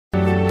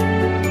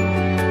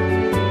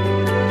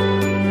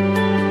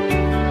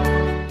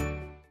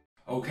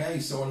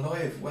so we're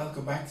live.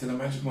 Welcome back to the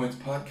Magic Minds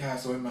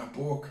podcast. I'm Matt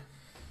Burke.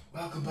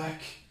 Welcome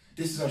back.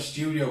 This is our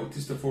studio. This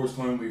is the first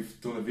time we've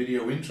done a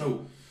video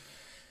intro.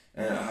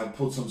 I have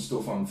put some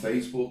stuff on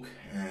Facebook,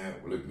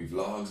 like my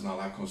vlogs and all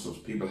that kind of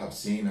stuff. People have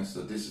seen us.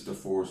 So this is the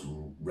first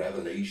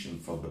revelation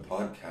from the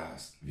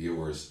podcast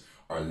viewers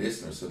or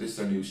listeners. So this is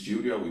our new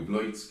studio. We've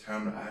lights,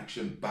 camera,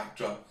 action,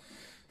 backdrop.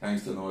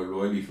 Thanks to Noel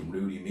Riley from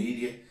Rudy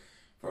Media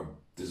for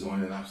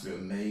designing an absolute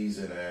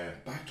amazing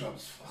backdrop.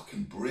 It's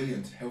fucking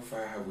brilliant. How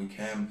far have we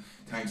come?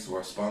 Thanks to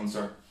our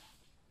sponsor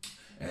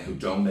who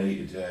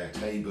donated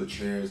table,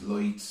 chairs,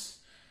 lights,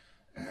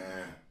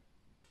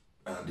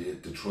 and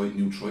the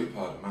new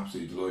tripod. I'm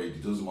absolutely delighted.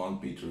 He doesn't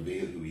want me to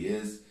reveal who he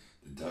is,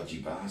 the dodgy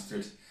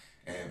bastard,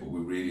 but we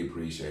really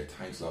appreciate it.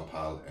 Thanks a lot,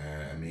 pal.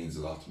 It means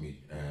a lot to me.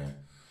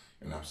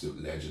 An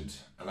absolute legend.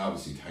 And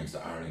obviously thanks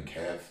to Aaron and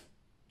Kev,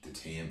 the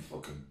team,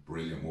 fucking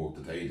brilliant work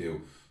that they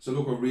do. So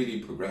look, we're really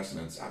progressing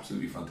and it's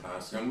absolutely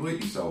fantastic, and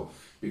rightly so,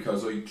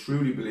 because I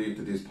truly believe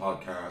that this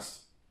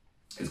podcast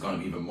is going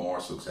to be even more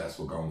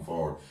successful going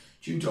forward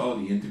due to all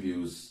the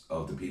interviews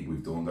of the people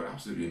we've done. They're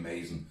absolutely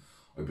amazing.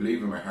 I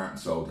believe in my heart and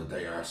soul that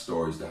they are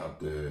stories that have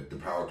the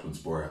power to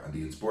inspire, and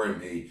they inspire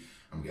me.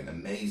 I'm getting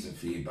amazing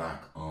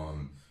feedback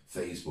on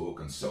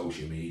Facebook and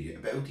social media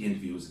about the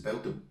interviews,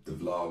 about the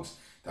vlogs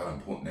that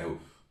I'm putting out,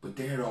 but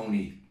they're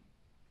only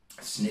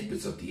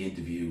snippets of the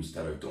interviews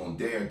that I've done.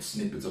 They're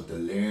snippets of the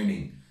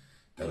learning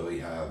that I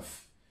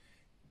have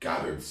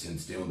gathered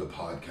since doing the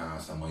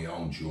podcast and my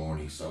own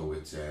journey. So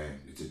it's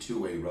a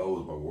two-way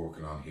road we're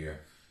working on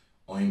here.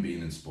 I'm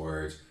being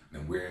inspired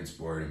and we're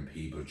inspiring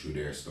people through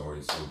their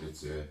stories. So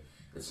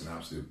it's an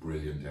absolute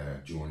brilliant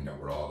journey that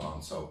we're all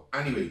on. So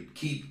anyway,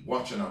 keep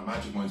watching our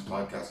Magic Minds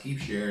podcast, keep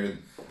sharing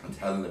and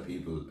telling the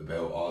people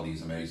about all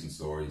these amazing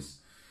stories.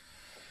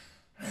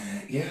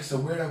 So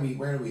where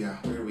are we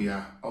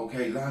at?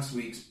 Okay, last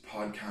week's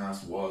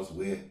podcast was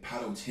with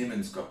Pat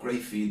O'Timmons. Got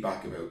great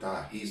feedback about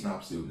that. He's an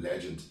absolute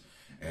legend,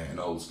 an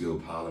old school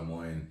pal of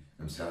mine.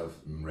 Himself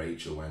and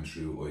Rachel went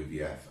through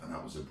IVF, and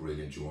that was a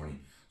brilliant journey.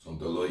 So I'm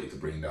delighted to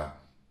bring that.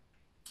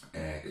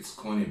 It's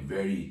kind of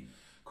very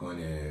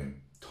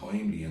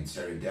timely and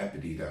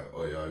serendipity that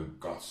I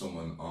got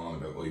someone on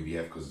about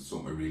IVF, because it's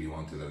something I really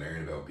wanted to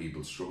learn about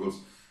people's struggles.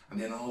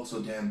 And then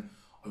also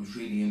I was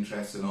really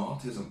interested in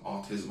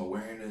autism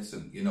awareness,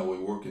 and I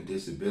work in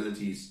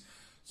disabilities,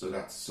 so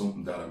that's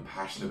something that I'm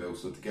passionate about.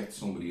 So to get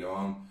somebody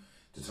on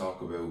to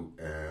talk about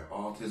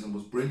autism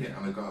was brilliant,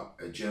 and I got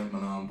a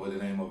gentleman on by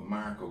the name of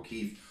Mark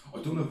O'Keefe. I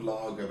done a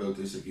vlog about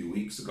this a few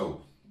weeks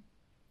ago,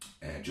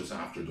 just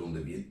after doing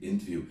the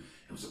interview.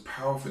 It was a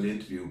powerful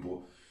interview, but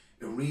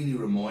it really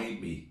reminded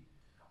me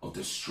of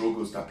the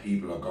struggles that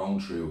people are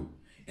going through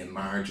in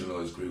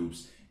marginalised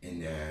groups,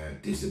 in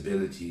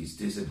disabilities,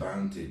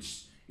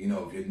 disadvantaged.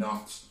 If you're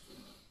not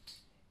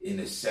in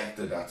a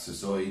sector that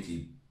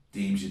society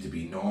deems you to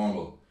be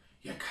normal,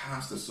 you're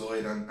cast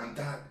aside, and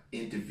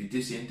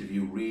this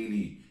interview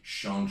really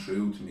shone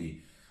through to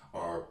me,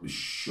 or was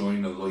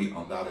shining a light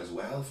on that as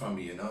well for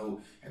me, and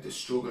the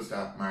struggles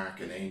that Mark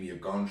and Amy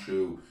have gone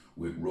through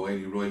with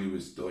Riley. Riley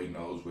was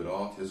diagnosed with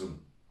autism,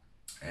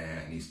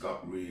 and he's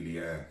got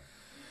really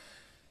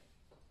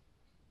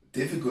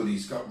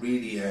difficulties. He's got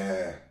really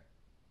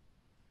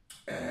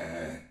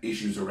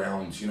issues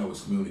around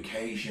his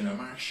communication, and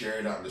Mark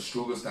shared that, and the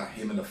struggles that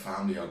him and the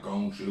family are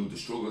going through, the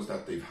struggles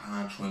that they've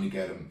had trying to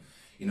get him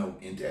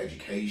into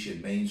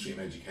education, mainstream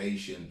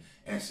education,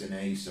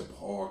 SNA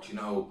support.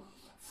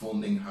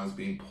 Funding has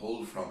been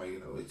pulled from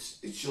it.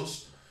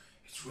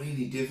 It's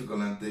really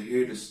difficult, and to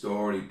hear the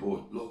story.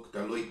 But look,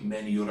 they're like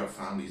many other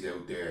families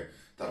out there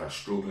that are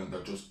struggling.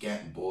 They're just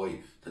getting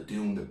by, they're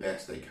doing the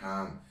best they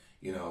can.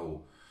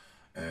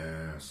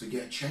 So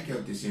yeah, check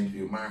out this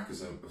interview. Mark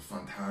is a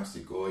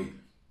fantastic guy,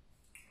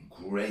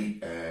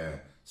 great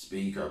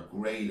speaker,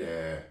 great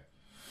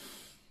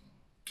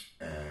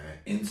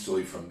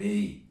insight for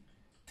me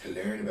to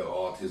learn about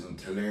autism,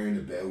 to learn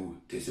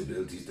about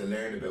disabilities, to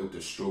learn about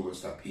the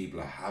struggles that people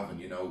are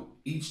having.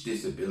 Each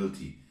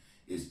disability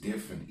is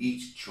different.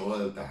 Each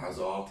child that has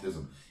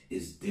autism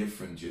is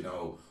different,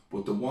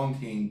 But the one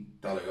thing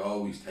that I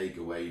always take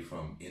away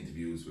from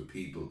interviews with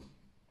people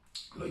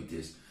like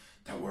this,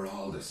 that we're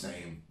all the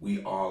same.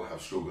 We all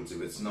have struggles.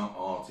 If it's not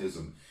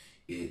autism,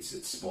 it's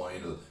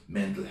spinal,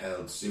 mental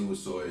health,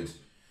 suicide.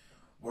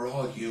 We're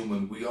all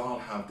human. We all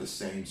have the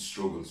same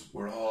struggles.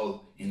 We're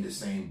all in the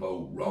same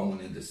boat, rowing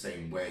in the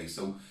same way.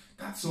 So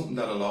that's something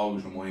that I'll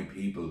always remind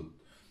people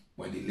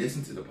when they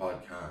listen to the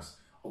podcast.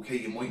 Okay,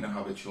 you might not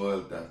have a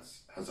child that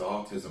has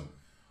autism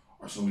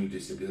or some new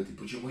disability,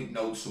 but you might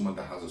know someone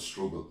that has a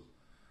struggle.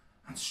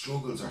 And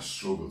struggles are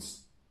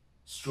struggles.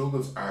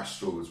 Struggles are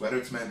struggles, whether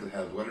it's mental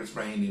health, whether it's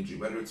brain injury,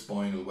 whether it's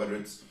spinal, whether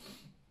it's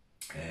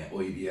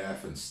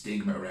IVF and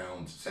stigma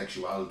around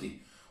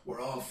sexuality. We're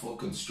all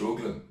fucking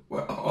struggling.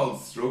 We're all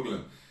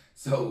struggling.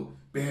 So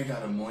bear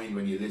that in mind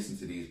when you listen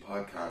to these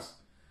podcasts.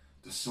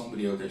 There's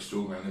somebody out there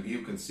struggling, and if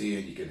you can see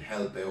it, you can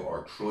help out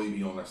or try to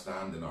be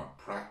understanding or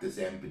practice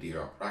empathy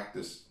or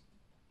practice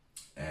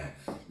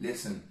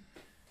listen.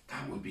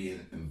 that would be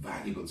an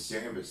invaluable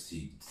service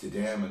to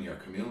them and your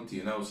community,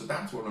 you know. So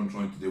that's what I'm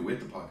trying to do with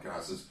the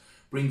podcast, is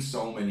bring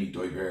so many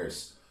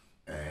diverse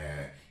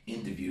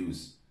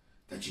interviews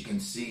that you can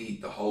see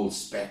the whole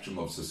spectrum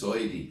of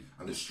society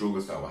and the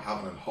struggles that we're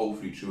having, and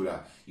hopefully through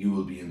that you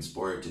will be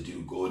inspired to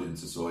do good in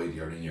society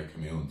or in your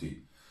community.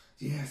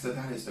 Yeah, so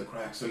that is the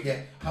crack. So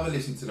yeah, have a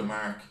listen to the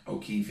Mark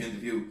O'Keefe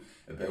interview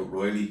about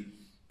Riley.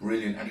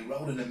 Brilliant. And he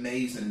wrote an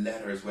amazing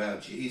letter as well.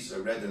 Jeez, I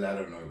read the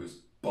letter and I was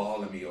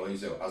bawling my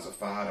eyes out as a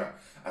father,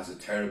 as a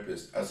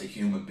therapist, as a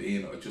human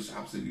being. I just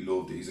absolutely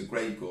loved it. He's a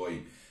great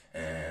guy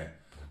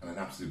and an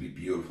absolutely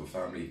beautiful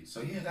family.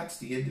 So yeah, that's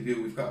the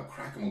interview. We've got a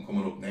cracking one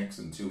coming up next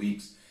in 2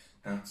 weeks.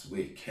 That's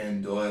with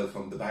Ken Doyle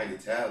from the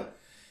Bagatelle.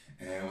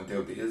 Went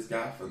out to his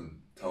gaff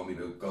and told me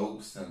about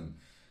ghosts and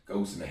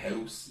ghosts in the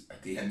house.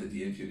 At the end of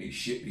the interview, he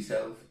shit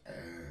myself.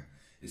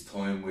 His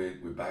time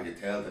with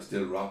Bagatelle, they're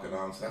still rocking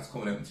on. So that's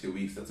coming out in 2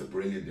 weeks. That's a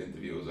brilliant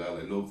interview as well.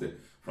 I loved it,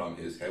 from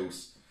his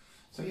house.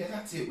 So yeah,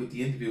 that's it with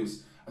the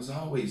interviews. As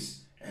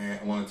always, I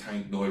want to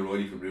thank Noel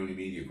Riley from Rooney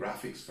Media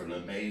Graphics for the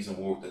amazing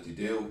work that they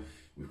do.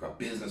 We've got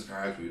business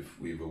cards,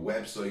 we've a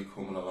website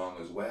coming along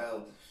as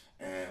well.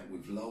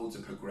 We've loads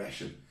of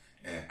progression.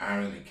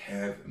 Aaron and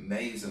Kev,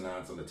 amazing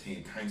lads on the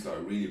team. Thanks a lot,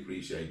 I really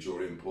appreciate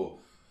your input.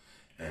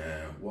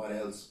 What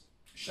else?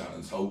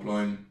 Shannon's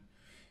Hopeline,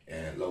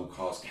 low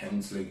cost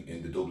counselling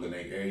in the Dublin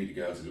area. The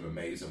girls are doing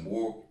amazing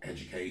work,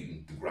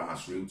 educating the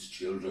grassroots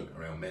children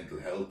around mental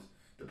health,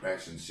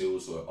 depression,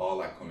 suicide, all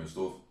that kind of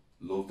stuff.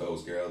 Love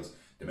those girls.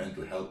 The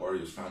Mental Health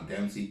Warriors, Fran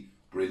Dempsey,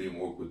 brilliant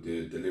work with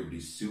the Delivery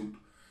Soup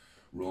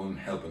run,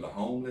 helping the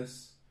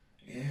homeless.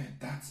 Yeah,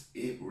 that's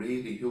it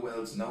really. Who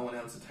else? No one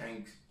else to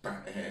thank.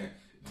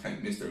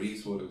 Thank Mr.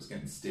 Eastwood. I was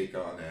getting stick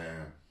on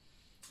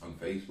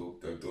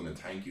Facebook. They've done a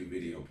thank you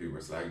video. People were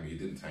slagging me. You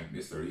didn't thank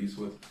Mr.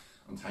 Eastwood.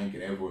 I'm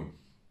thanking everyone.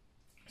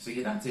 So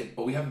yeah, that's it.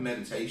 But we have a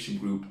meditation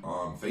group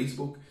on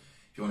Facebook.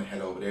 If you want to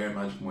head over there,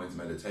 Magic Minds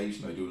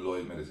Meditation. I do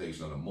live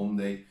meditation on a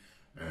Monday.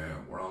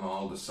 We're on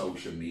all the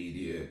social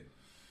media,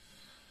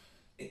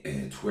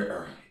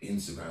 Twitter,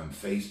 Instagram,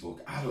 Facebook.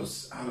 Add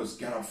us,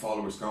 get our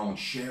followers going,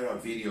 share our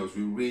videos.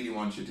 We really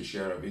want you to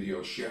share our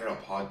videos, share our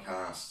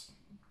podcasts.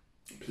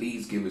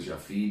 Please give us your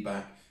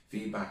feedback.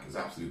 Feedback is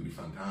absolutely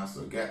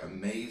fantastic. I get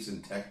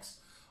amazing texts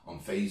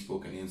on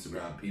Facebook and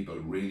Instagram. People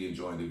really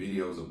enjoying the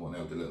videos and putting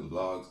out the little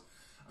vlogs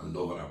and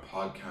loving our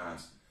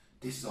podcast.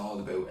 This is all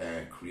about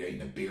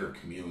creating a bigger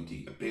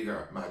community, a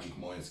bigger Magic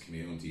Minds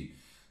community,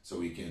 so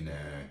we can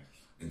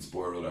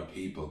inspire other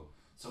people.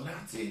 So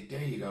that's it.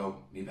 There you go.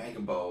 My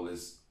vegan bowl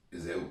is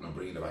out and I'm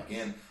bringing it back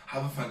in.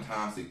 Have a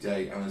fantastic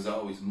day, and as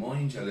always,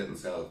 mind your little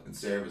self and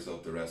service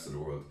of the rest of the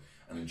world,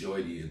 and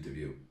enjoy the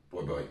interview.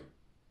 Bye bye.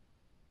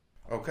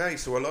 Okay,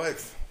 so we're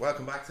live.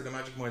 Welcome back to the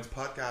Magic Minds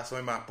podcast.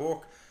 I'm Matt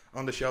Burke.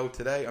 On the show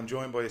today, I'm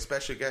joined by a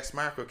special guest,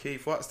 Mark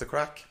O'Keefe. What's the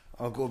crack?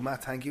 Oh, good,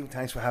 Matt. Thank you.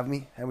 Thanks for having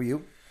me. How are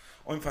you?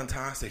 I'm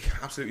fantastic.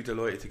 Absolutely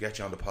delighted to get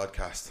you on the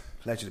podcast.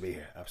 Pleasure to be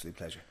here. Absolute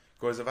pleasure.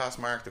 Guys, I've asked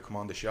Mark to come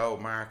on the show.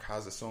 Mark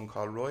has a son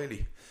called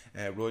Riley.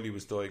 Riley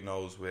was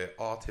diagnosed with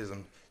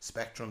autism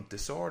spectrum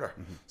disorder.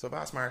 Mm-hmm. So I've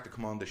asked Mark to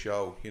come on the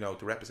show, you know,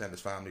 to represent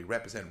his family,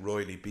 represent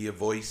Riley, be a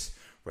voice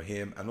for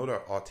him and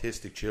other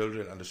autistic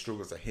children and the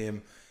struggles of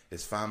him,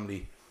 his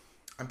family,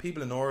 and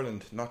people in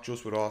Ireland, not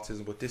just with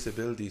autism but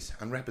disabilities,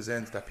 and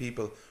represents that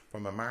people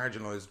from a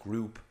marginalised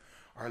group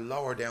are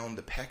lower down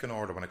the pecking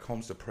order when it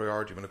comes to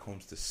priority, when it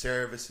comes to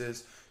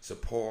services,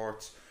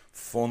 support,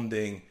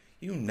 funding,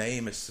 you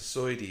name it,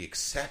 society,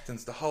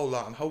 acceptance, the whole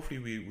lot. And hopefully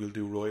we will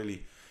do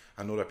Riley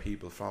and other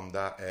people from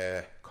that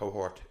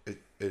cohort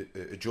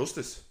a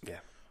justice. Yeah.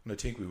 And I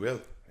think we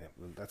will. Yeah,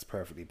 well, that's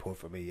perfectly put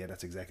for me. Yeah,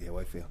 that's exactly how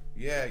I feel.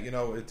 Yeah, you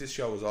know, this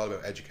show is all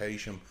about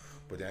education,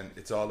 but then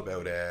it's all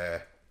about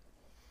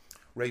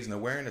raising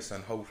awareness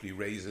and hopefully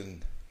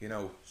raising, you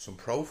know, some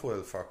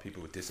profile for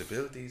people with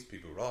disabilities,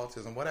 people with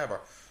autism,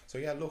 whatever. So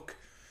yeah, look,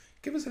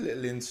 give us a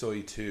little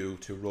insight to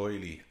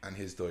Riley and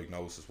his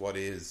diagnosis. What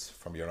is,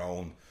 from your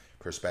own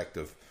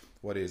perspective,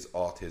 what is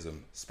autism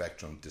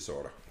spectrum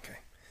disorder? Okay.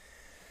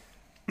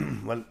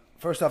 Well,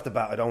 first off the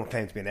bat, I don't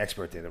claim to be an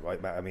expert in it,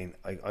 right, Matt? I mean,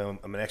 I'm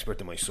an expert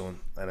in my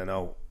son, and I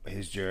know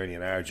his journey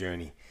and our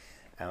journey.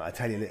 I'll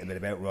tell you a little bit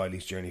about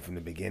Riley's journey from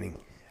the beginning.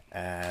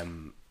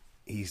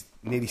 He's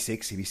nearly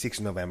 6, he'll be 6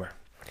 in November,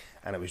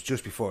 and it was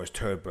just before his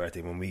 3rd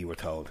birthday when we were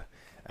told,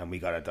 and we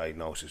got a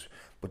diagnosis.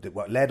 But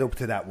what led up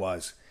to that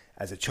was,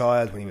 as a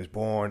child, when he was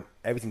born,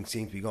 everything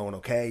seemed to be going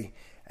okay.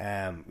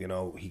 You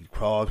know, he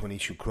crawled when he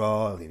should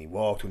crawl, and he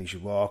walked when he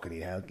should walk, and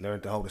he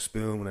learned to hold a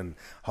spoon and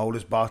hold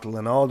his bottle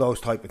and all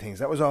those type of things.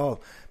 That was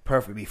all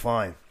perfectly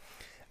fine.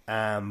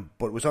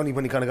 But it was only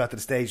when he kind of got to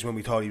the stage when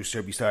we thought he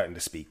should be starting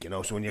to speak, you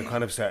know. So when you're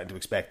kind of starting to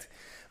expect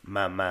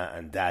mama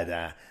and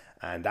dada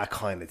and that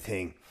kind of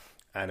thing,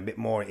 and a bit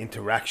more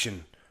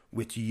interaction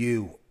with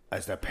you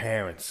as their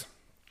parents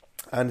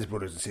and his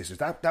brothers and sisters,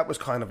 that was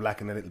kind of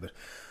lacking a little bit.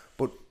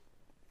 But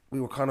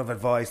we were kind of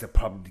advised that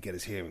probably to get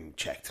his hearing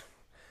checked.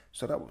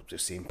 So that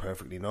just seemed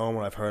perfectly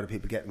normal. I've heard of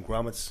people getting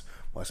grommets,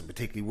 wasn't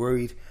particularly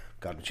worried,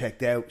 got him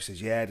checked out. He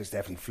says, yeah, there's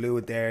definitely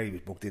fluid there. He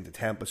was booked into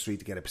Temple Street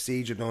to get a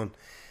procedure done.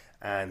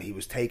 and he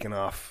was taken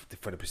off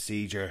for the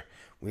procedure.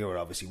 We were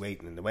obviously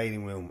waiting in the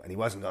waiting room, and he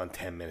wasn't gone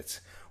 10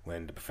 minutes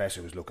when the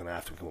professor was looking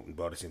after him, come up and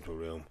brought us into a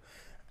room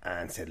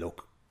and said,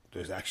 look,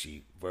 there's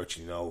actually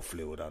virtually no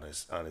fluid on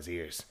his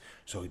ears,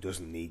 so he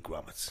doesn't need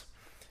grommets.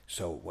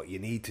 So what you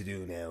need to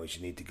do now is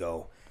you need to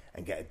go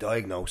and get a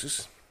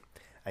diagnosis,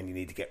 and you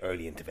need to get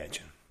early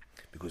intervention,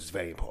 because it's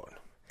very important.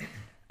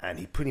 And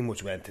he pretty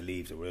much went to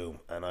leave the room,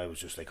 and I was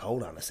just like,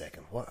 hold on a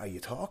second, what are you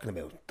talking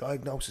about?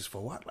 Diagnosis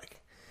for what, like?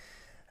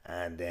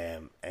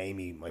 And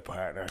Amy, my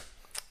partner,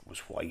 was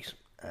white,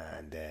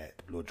 and the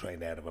blood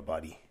drained out of her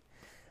body.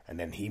 And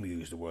then he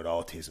used the word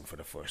autism for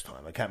the first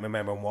time. I can't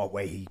remember in what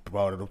way he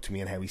brought it up to me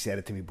and how he said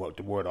it to me, but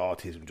the word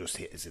autism just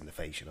hit us in the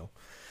face, you know.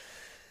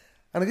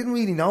 And I didn't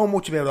really know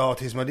much about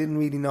autism. I didn't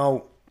really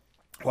know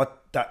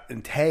what that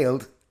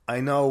entailed.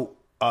 I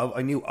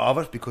knew of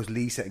it because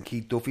Lisa and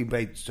Keith Duffy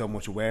made so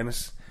much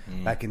awareness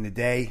back in the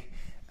day,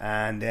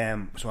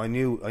 and so I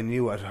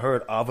knew I'd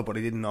heard of it, but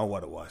I didn't know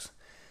what it was.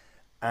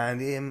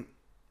 And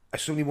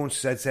somebody once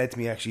said to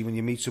me, actually, when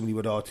you meet somebody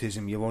with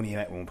autism, you've only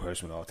met one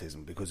person with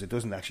autism, because it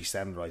doesn't actually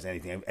standardise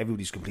anything.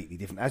 Everybody's completely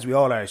different, as we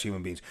all are as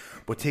human beings,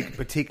 but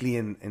particularly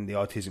in the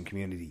autism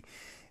community,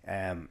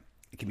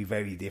 it can be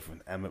very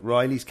different. And with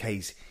Riley's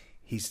case,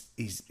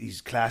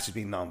 he's classed as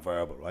being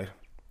non-verbal, right?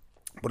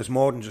 But it's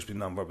more than just being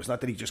non-verbal. It's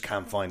not that he just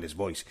can't find his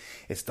voice.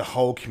 It's the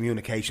whole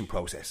communication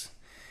process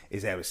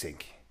is out of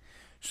sync.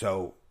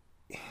 So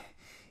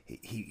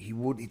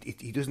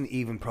he doesn't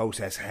even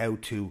process how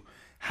to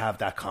have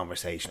that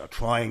conversation or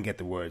try and get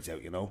the words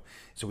out, you know.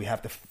 So we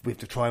have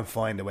to try and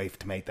find a way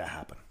to make that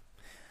happen.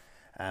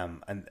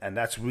 And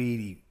that's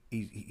really,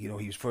 he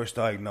was first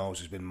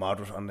diagnosed as being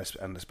moderate on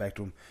the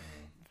spectrum.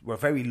 We're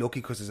very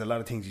lucky because there's a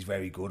lot of things he's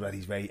very good at.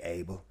 He's very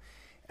able.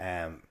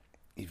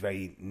 He's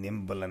very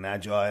nimble and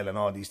agile and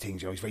all these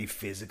things. You know, he's very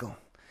physical.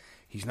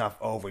 He's not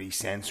overly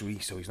sensory,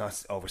 so he's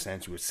not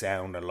over-sensory with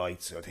sound or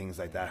lights or things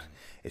like that.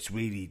 It's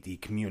really the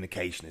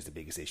communication is the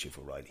biggest issue for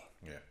Riley.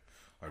 Yeah.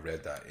 I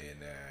read that in,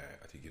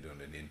 I think you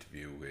done an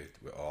interview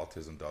with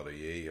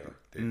autism.ie, or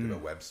they did a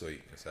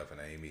website, yourself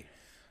and Amy.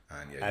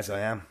 And yeah, As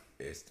I Am.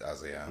 It's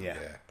As I Am, yeah,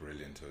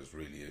 brilliant. It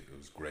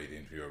was a great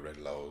interview. I read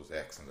loads,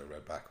 excellent. I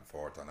read back and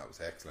forth on that,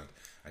 was excellent.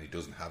 And he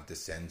doesn't have the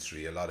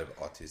sensory, a lot of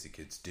autistic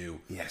kids do.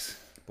 Yes.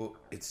 But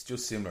it's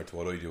just similar to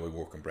what I do. I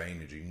work in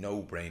brain injury.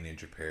 No brain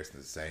injured person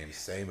is the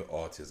same with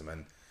autism.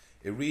 And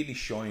it really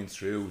shines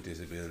through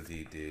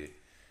disability,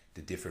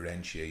 to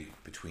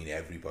differentiate between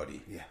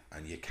everybody. Yeah.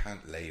 And you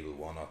can't label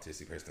one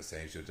autistic person the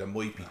same. So there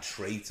might be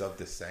traits of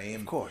the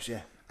same. Of course,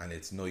 yeah. And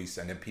it's nice,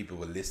 and then people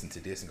will listen to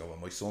this and go, well,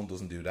 my son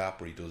doesn't do that,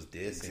 but he does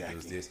this, exactly. And he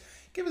does this.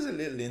 Give us a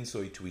little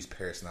insight to his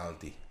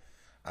personality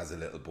as a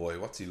little boy.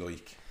 What's he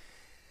like?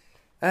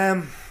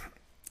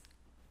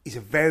 He's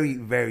a very,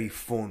 very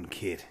fun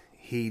kid.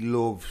 He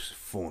loves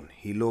fun.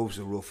 He loves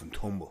the rough and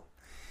tumble.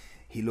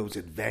 He loves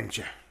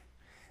adventure.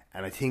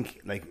 And I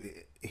think,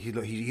 like, he's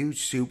a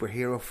huge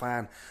superhero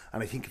fan,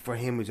 and I think for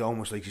him it's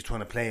almost like he's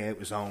trying to play out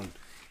his own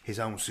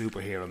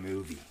superhero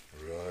movie.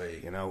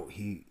 Right. You know,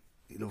 he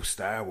loves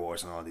Star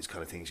Wars and all these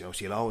kind of things, you know,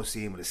 so you'll always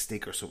see him with a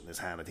stick or something in his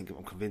hand.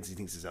 I'm convinced he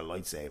thinks it's a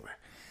lightsaber.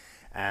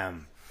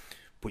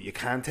 But you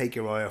can't take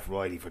your eye off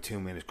Riley for 2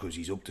 minutes because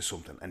he's up to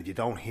something, and if you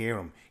don't hear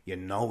him, you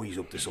know he's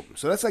up to something.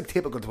 So that's like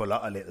typical to a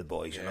lot of little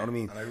boys, you know what I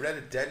mean? And I read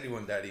a deadly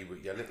one, Daddy,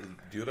 with the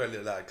other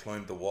little lad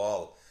climbed the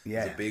wall.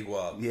 Yeah. It's a big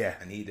wall. Yeah.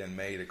 And he then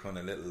made a kind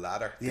of little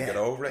ladder to get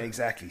over it.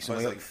 Exactly. So I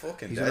was like,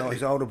 fucking deadly.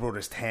 His older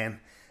brother's 10,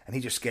 and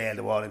he just scaled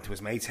the wall into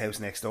his mate's house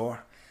next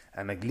door,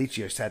 and like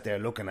literally sat there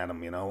looking at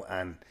him, you know,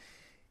 and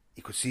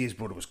you could see his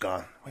brother was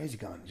gone. Where's he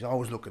gone? He's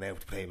always looking out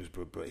to play with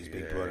his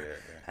big brother.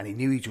 Yeah. And he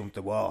knew he jumped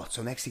the wall.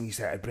 So next thing he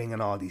started bringing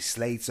all these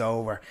slates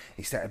over.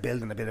 He started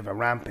building a bit of a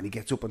ramp, and he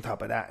gets up on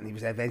top of that, and he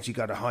was eventually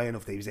got it high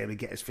enough that he was able to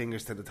get his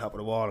fingers to the top of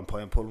the wall and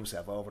pull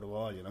himself over the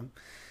wall, you know.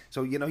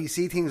 So, you know, you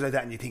see things like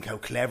that and you think how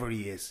clever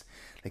he is.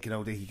 Like, you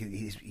know, that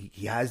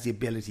he has the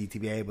ability to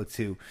be able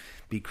to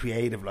be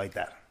creative like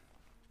that,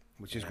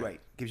 which is great.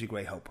 Gives you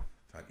great hope.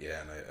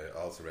 Yeah, and I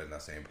also read in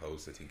that same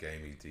post, I think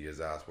Amy has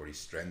asked where his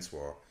strengths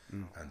were,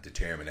 and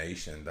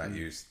determination.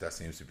 That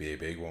seems to be a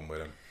big one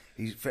with him.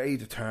 He's very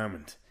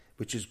determined,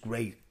 which is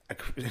great.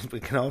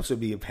 It can also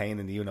be a pain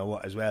in the you know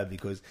what as well,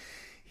 because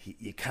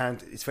you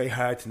can't. It's very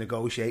hard to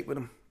negotiate with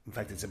him. In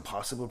fact, it's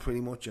impossible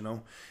pretty much, you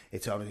know.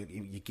 It's all,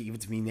 you give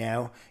it to me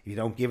now. If you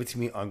don't give it to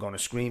me, I'm going to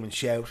scream and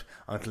shout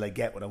until I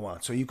get what I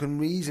want. So you can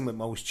reason with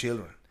most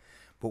children.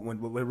 But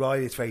with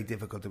Riley, it's very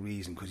difficult to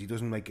reason because he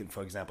doesn't make it,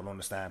 for example,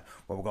 understand,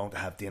 well, we're going to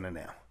have dinner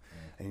now.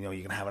 And, you know,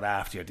 you can have it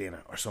after your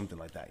dinner or something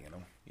like that, you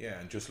know. Yeah,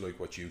 and just like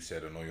what you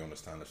said, I know you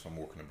understand, if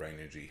someone working in brain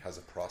injury has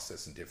a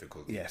processing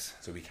difficulty. Yes.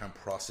 So we can't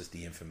process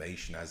the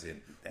information as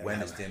in when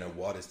is dinner,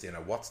 what is dinner,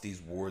 what's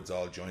these words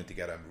all joined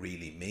together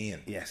really mean.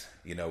 Yes.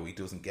 You know, he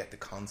doesn't get the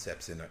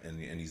concepts in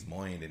his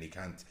mind, and he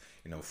can't,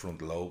 you know,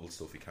 frontal lobe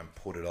stuff, he can't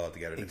put it all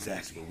together in a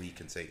piece where we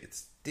can say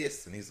it's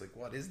this, and he's like,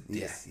 what is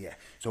this? Yeah.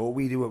 So what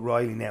we do with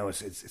Riley now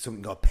is it's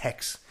something called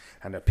PECs,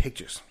 and they're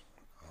pictures.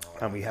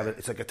 And we have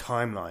it's like a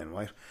timeline,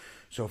 right?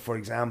 So for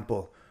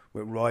example,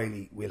 with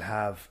Riley, we'll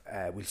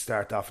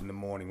start off in the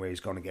morning where he's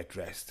going to get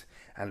dressed,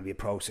 and it'll be a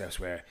process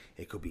where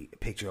it could be a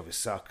picture of his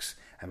socks,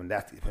 and when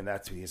he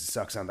has his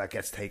socks on, that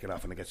gets taken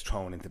off and it gets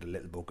thrown into the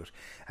little bucket,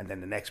 and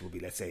then the next will be,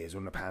 let's say, his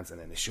underpants and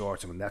then his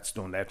shorts, and when that's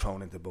done, they're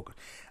thrown into the bucket,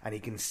 and he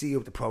can see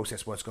up the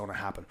process what's going to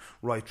happen,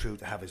 right through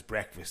to have his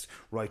breakfast,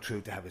 right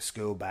through to have his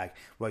school bag,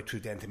 right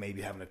through then to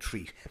maybe having a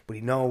treat. But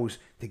he knows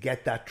to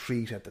get that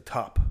treat at the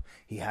top,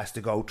 he has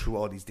to go through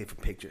all these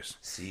different pictures.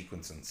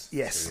 Sequencing.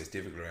 Yes. So it's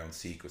difficult around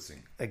sequencing.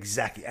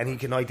 Exactly. And he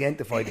can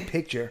identify the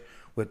picture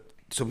with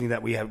something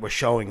that we're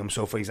showing him.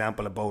 So, for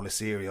example, a bowl of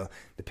cereal,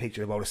 the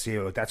picture of a bowl of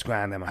cereal, that's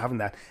grand, I'm having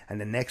that. And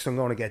the next I'm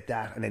going to get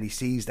that. And then he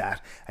sees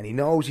that. And he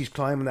knows he's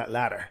climbing that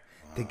ladder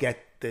to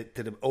get to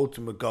the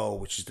ultimate goal,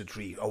 which is the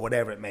treat, or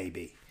whatever it may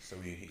be. So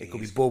it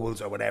could be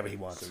bubbles or whatever he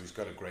wants. So he's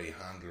got a great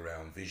handle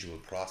around visual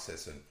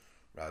processing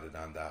rather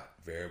than that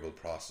verbal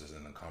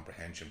processing and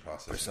comprehension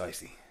processing.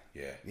 Precisely.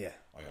 Yeah.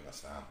 I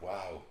understand.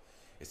 Wow.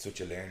 It's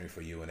such a learning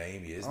for you and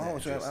Amy, isn't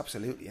it? Oh,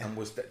 absolutely. Yeah.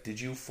 And did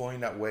you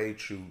find that way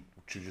through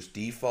just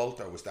default,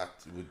 or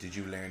did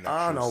you learn that?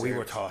 Oh no, we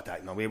were taught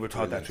that. No, we were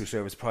taught that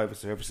through private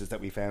services that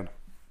we found.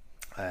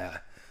 We were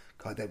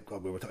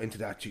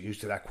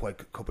used to that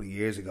quite a couple of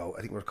years ago.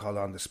 I think we were called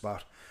on the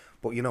spot.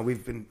 But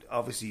we've been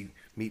obviously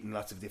meeting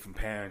lots of different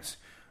parents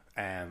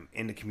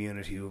in the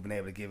community who have been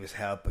able to give us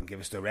help and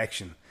give us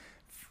direction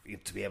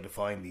to be able to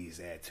find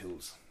these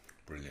tools.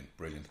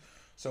 Brilliant.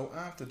 So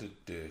after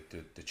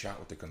the chat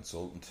with the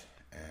consultant,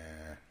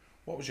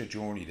 what was your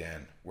journey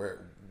then? Where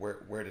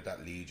did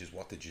that lead you?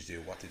 What did you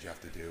do? What did you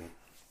have to do?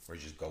 Where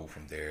did you just go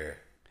from there?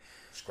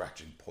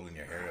 Scratching, pulling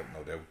your hair out,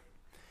 no doubt.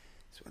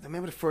 So I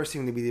remember the first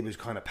thing that we did was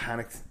kind of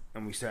panicked,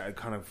 and we started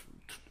kind of,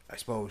 I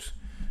suppose,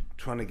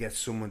 trying to get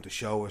someone to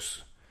show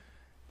us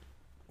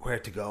where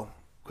to go,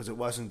 because it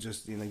wasn't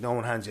just no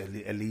one hands you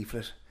a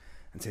leaflet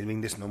and says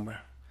ring this number.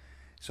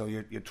 So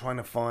you're trying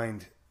to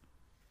find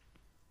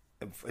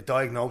a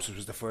diagnosis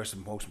was the first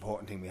and most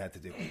important thing we had to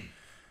do.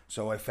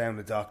 So I found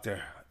a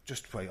doctor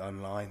just by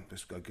online. I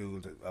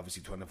googled it,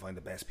 obviously trying to find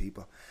the best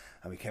people,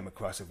 and we came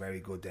across a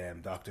very good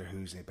doctor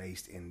who's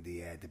based in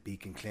the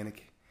Beacon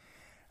Clinic,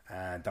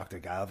 and Dr.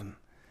 Galvin,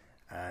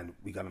 and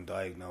we got him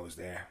diagnosed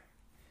there.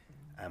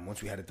 And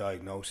once we had a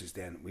diagnosis,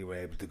 then we were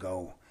able to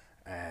go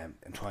and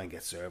try and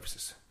get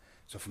services.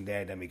 So from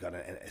there, then we got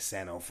a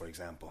Seno, for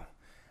example,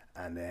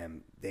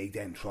 and they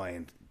then try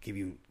and give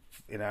you,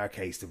 in our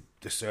case,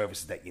 the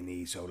services that you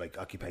need, so like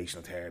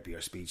occupational therapy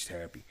or speech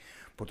therapy.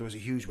 But there was a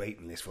huge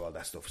waiting list for all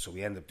that stuff, so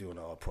we ended up doing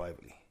it all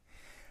privately.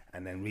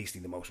 And then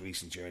recently, the most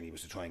recent journey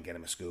was to try and get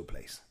him a school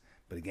place.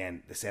 But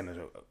again, the centres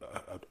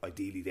are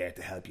ideally there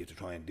to help you to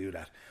try and do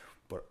that.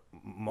 But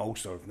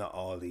most, or if not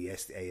all, the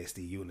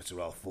ASD units are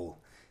all full,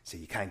 so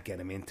you can't get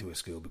him into a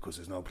school because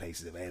there's no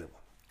places available.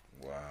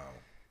 Wow.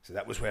 So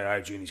that was where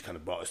our journey's kind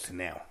of brought us to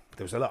now.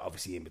 There was a lot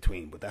obviously in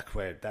between, but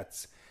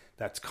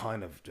that's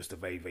kind of just a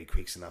very, very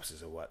quick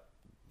synopsis of what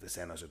the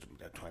centres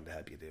are trying to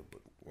help you do.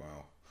 But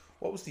wow.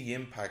 What was the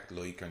impact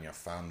like on your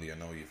family? I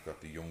know you've got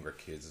the younger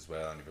kids as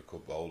well, and you've a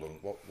couple older.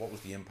 What was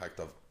the impact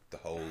of the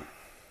whole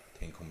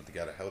thing coming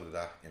together? How did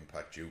that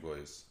impact you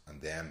guys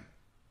and them?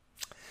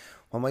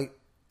 Well, my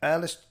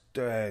eldest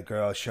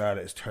girl,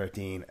 Charlotte, is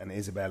 13, and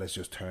Isabella's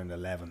just turned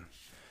 11.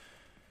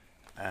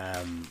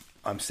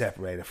 I'm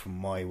separated from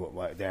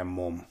their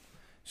mum,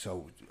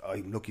 so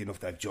I'm lucky enough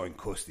to have joint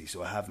custody,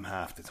 so I have them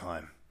half the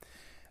time.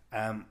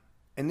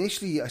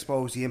 Initially, I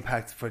suppose the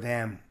impact for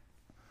them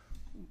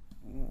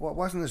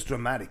wasn't as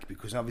dramatic,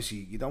 because obviously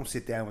you don't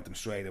sit down with them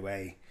straight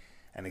away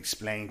and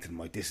explain to them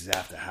like this is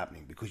after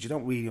happening, because you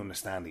don't really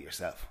understand it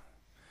yourself.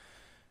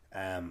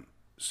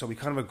 So we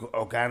kind of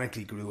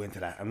organically grew into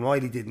that, and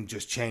Riley didn't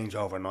just change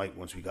overnight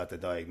once we got the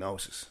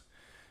diagnosis.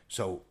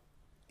 So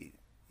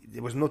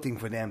there was nothing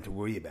for them to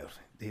worry about.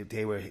 He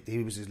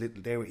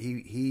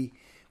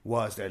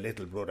was their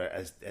little brother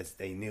as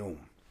they knew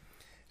him.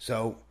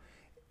 So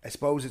I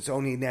suppose it's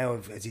only now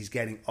as he's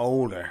getting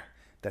older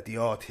that the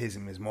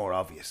autism is more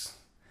obvious.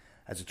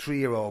 As a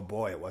 3-year-old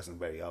boy, it wasn't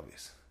very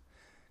obvious,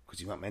 because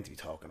he's not meant to be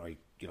talking, or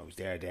he's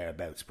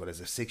thereabouts. But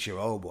as a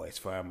 6-year-old boy, it's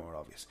far more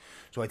obvious.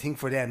 So I think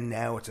for them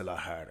now it's a lot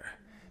harder,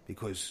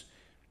 because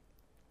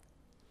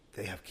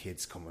they have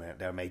kids coming out,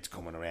 their mates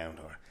coming around,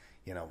 or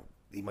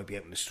he might be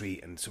out in the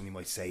street and somebody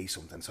might say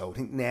something. So I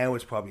think now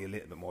it's probably a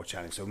little bit more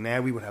challenging. So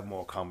now we would have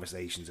more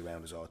conversations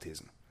around his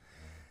autism,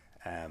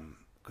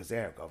 because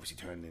they're obviously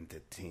turning into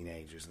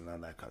teenagers and all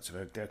that kind.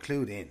 So they're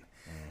clued in,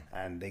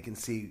 and they can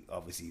see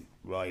obviously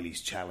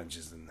Riley's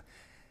challenges and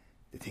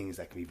the things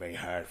that can be very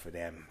hard for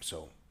them.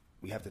 So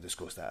we have to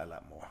discuss that a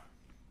lot more.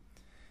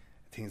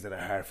 Things that are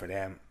hard for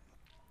them,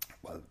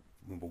 well,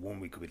 number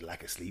one, we could be the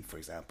lack of sleep, for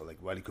example. Like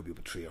Riley could be up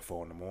at 3 or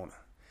 4 in the morning.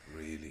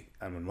 Really?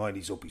 And when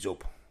Riley's up, he's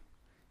up.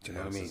 Do you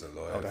know what I mean?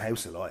 The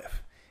house is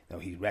alive.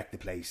 He wrecked the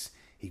place.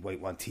 He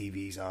might want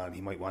TVs on.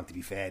 He might want to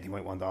be fed. He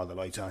might want all the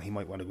lights on. He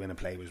might want to go in and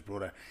play with his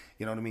brother.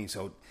 You know what I mean?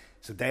 So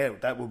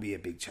that will be a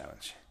big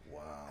challenge.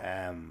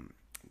 Wow.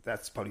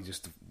 That's probably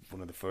just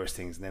one of the first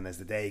things. And then as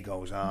the day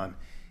goes on,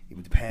 it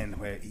would depend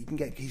where he can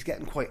get. He's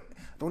getting quite.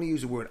 I don't want to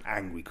use the word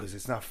angry because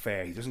it's not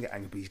fair. He doesn't get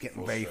angry, but he's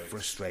getting very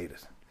frustrated.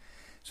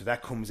 So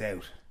that comes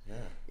out.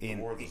 Yeah, the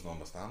world doesn't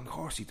understand. Of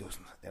course he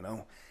doesn't, you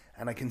know.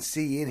 And I can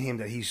see in him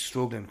that he's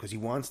struggling because he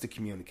wants to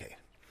communicate.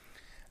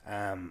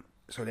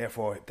 So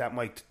therefore, that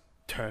might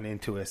turn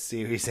into a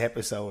serious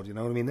episode. You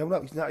know what I mean?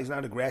 No, he's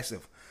not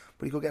aggressive,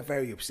 but he could get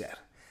very upset,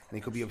 and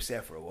he could be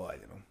upset for a while.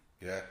 You know.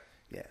 Yeah.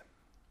 Yeah.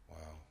 Wow.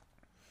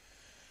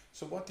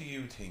 So what do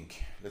you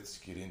think? Let's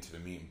get into the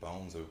meat and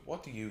bones of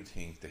what do you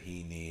think that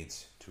he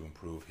needs to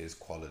improve his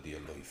quality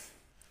of life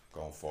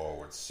going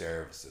forward?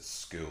 Services,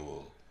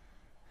 school.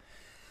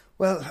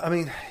 Well, I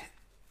mean,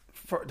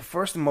 the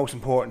first and most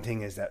important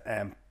thing is that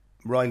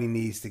Riley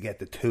needs to get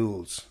the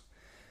tools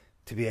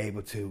to be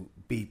able to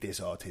beat this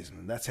autism.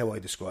 And that's how I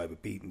describe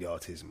it, beating the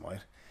autism, right?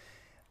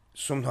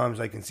 Sometimes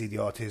I can see the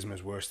autism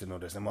as worse than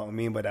others. And what I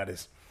mean by that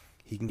is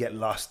he can get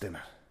lost in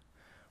it,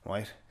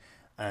 right?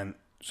 And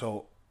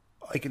so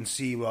I can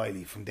see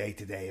Riley from day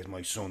to day as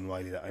my son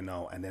Riley that I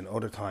know. And then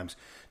other times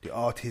the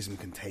autism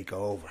can take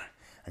over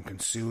and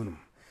consume him.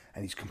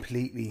 And he's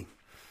completely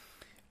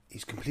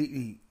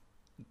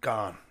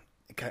gone,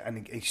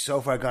 and he's so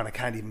far gone I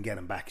can't even get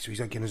him back. So he's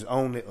like in his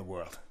own little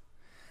world,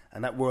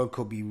 and that world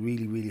could be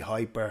really, really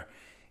hyper.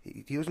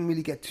 He doesn't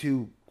really get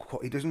too.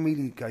 He doesn't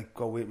really like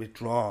go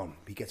withdrawn.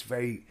 He gets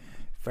very,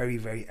 very,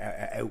 very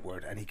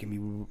outward, and he can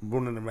be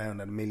running around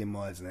at 1,000,000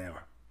 miles an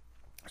hour.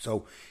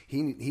 So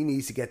he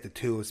needs to get the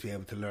tools to be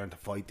able to learn to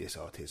fight this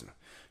autism,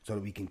 so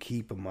that we can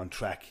keep him on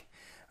track.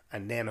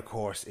 And then, of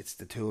course, it's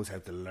the tools how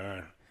to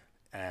learn,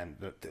 and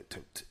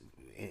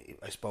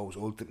I suppose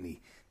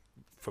ultimately,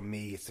 for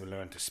me, it's to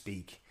learn to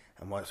speak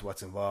and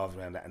what's involved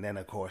around that, and then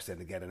of course then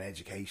to get an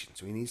education.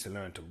 So he needs to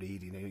learn to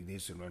read, he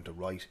needs to learn to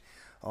write,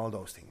 all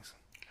those things.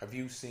 Have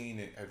you seen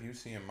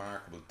a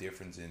markable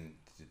difference in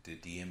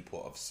the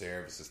input of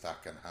services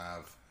that can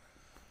have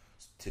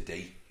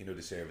today? You know,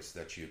 the services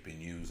that you've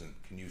been using.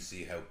 Can you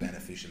see how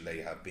beneficial they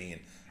have been?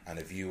 And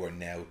if you are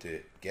now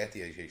to get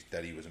the education,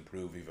 that he was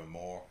improve even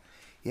more?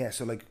 Yeah.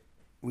 So like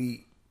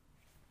we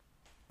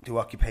do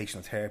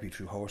occupational therapy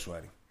through horse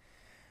riding.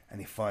 And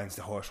he finds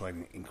the horse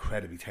riding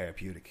incredibly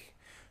therapeutic.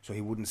 So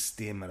he wouldn't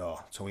stim at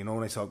all. So, you know,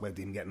 when I talk about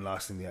him getting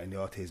lost in the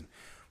autism,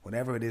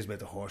 whatever it is about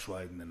the horse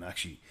riding, and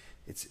actually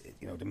it's,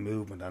 you know, the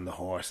movement on the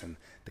horse and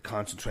the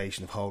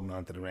concentration of holding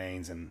onto the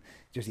reins and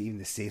just even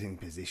the sitting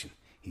position,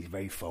 he's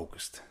very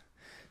focused.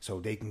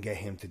 So they can get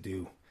him to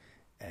do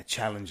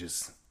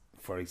challenges.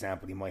 For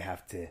example, he might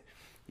have to,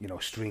 you know,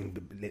 string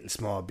little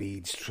small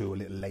beads through a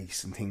little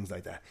lace and things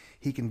like that.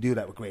 He can do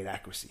that with great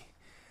accuracy,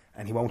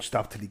 and he won't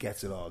stop till he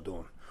gets it all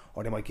done.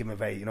 Or they might give him a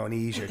very, you know, an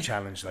easier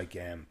challenge like,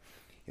 you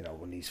know,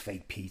 one of these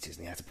fake pizzas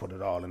and he has to put it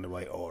all in the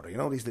right order. You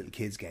know, these little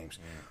kids games.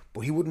 Yeah.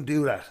 But he wouldn't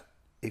do that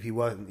if he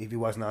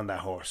wasn't on that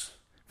horse.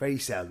 Very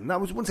seldom. Now, I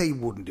wouldn't say he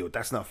wouldn't do it.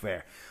 That's not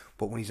fair.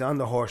 But when he's on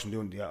the horse and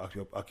doing the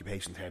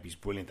occupational therapy, he's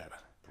brilliant at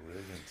it.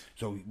 Brilliant.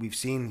 So we've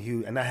seen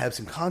Hugh, and that helps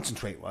him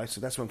concentrate, right?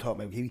 So that's what I'm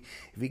talking about.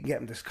 If we can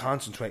get him to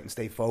concentrate and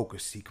stay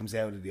focused, he comes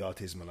out of the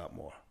autism a lot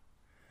more.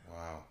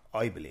 Wow.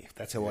 I believe.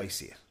 That's how I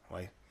see it,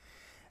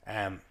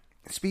 right?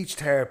 Speech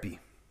therapy.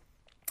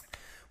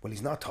 Well,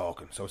 he's not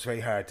talking, so it's very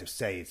hard to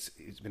say it's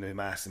been a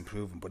mass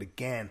improvement. But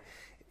again,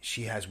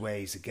 she has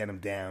ways to get him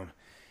down.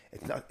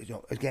 It's not, you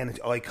know, again, it's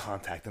eye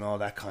contact and all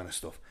that kind of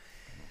stuff.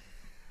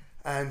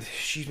 And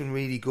she's been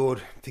really good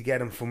to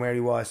get him from where he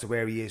was to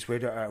where he is,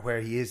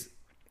 where he is,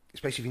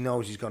 especially if he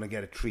knows he's going to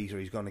get a treat or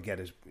he's going to get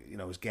his, you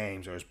know, his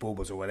games or his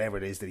bubbles or whatever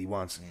it is that he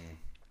wants.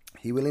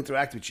 He will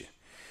interact with you.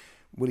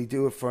 Will he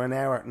do it for an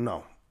hour?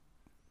 No.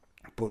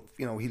 But,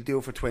 you know, he'll do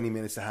it for 20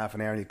 minutes to half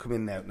an hour and he'll come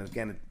in and out. And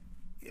again,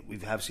 we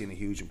have seen a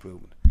huge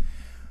improvement.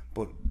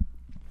 But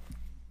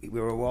we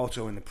were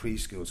also in the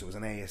preschool, so it was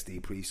an ASD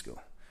preschool,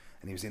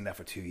 and he was in that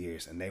for 2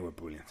 years, and they were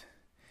brilliant.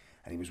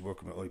 And he was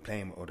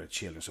playing with other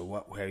children. So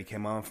where he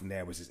came on from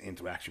there was his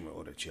interaction with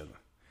other children,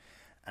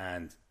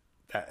 and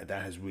that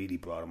has really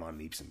brought him on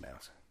leaps and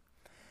bounds.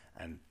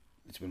 And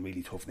it's been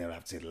really tough now. I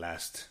have to say the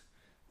last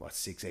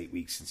 6-8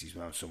 weeks since he's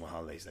been on summer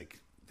holidays.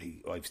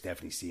 I've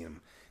definitely seen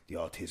him, the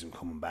autism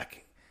coming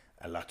back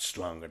a lot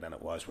stronger than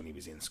it was when he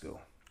was in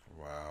school.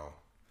 Wow.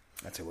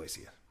 That's how I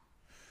see it.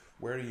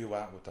 Where are you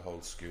at with the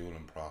whole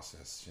schooling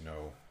process? You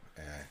know,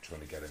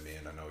 trying to get him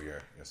in. I know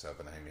yourself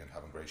and Amy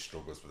having great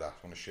struggles with that.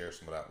 Want to share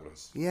some of that with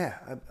us? Yeah,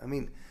 I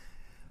mean,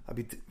 I'd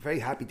be very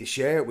happy to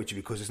share it with you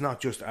because it's not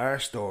just our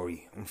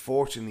story.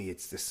 Unfortunately,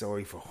 it's the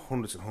story for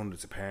hundreds and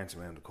hundreds of parents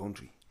around the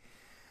country.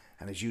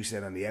 And as you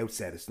said on the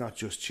outset, it's not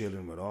just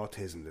children with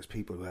autism. There's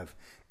people who have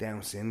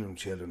Down syndrome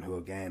children who,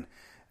 again,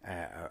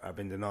 are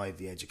been denied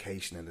the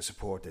education and the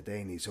support that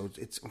they need. So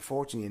it's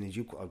unfortunately, and as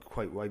you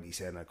quite rightly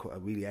said, and I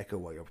really echo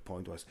what your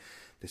point was,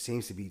 there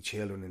seems to be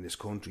children in this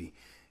country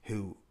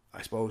who,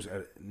 I suppose,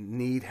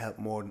 need help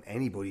more than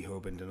anybody who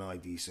have been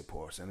denied these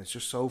supports. And it's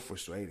just so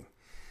frustrating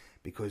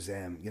because,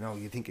 you know,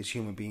 you think as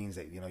human beings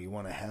that, you know, you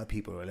want to help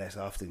people who are less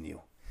off than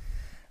you.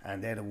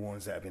 And they're the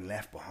ones that have been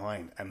left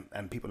behind,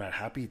 and people aren't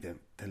happy to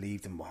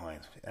leave them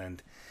behind.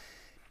 And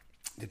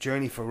the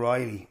journey for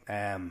Riley,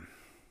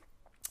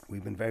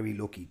 we've been very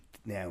lucky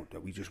now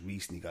that we just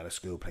recently got a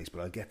school place,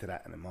 but I'll get to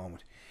that in a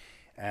moment.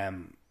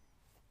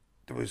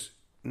 There was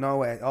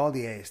all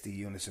the ASD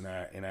units in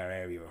our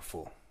area were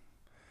full,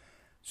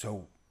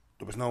 so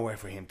there was nowhere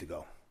for him to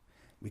go.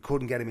 We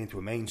couldn't get him into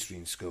a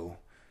mainstream school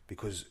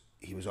because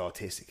he was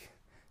autistic.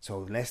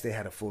 So unless they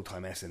had a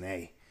full-time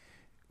SNA,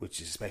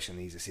 which is a special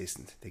needs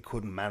assistant, they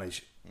couldn't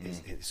manage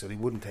so they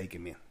wouldn't take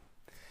him in.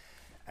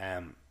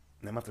 And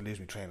I'm after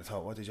losing my train of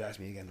thought. What did you ask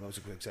me again? What was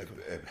the quick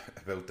second?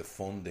 About the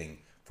funding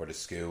for the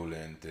school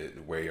and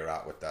where you're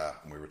at with that.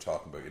 And we were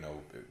talking about,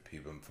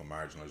 people from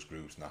marginalised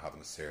groups not having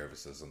the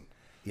services and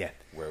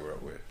where we're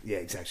at with. Yeah,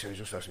 exactly. I was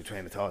just lost my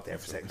train of thought there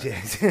for a second.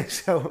 Yeah.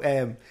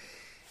 So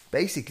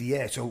basically,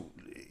 yeah. So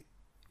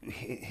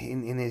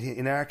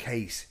in our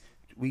case,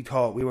 we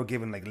thought we were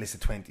given like a list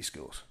of 20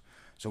 schools.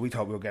 So we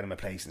thought we were getting a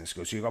place in the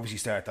school. So you obviously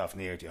start off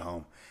near to your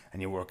home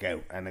and you work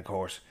out. And of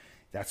course,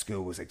 that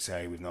school was like,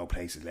 sorry, we've no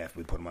places left.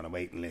 We'll put them on a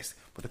waiting list.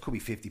 But there could be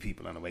 50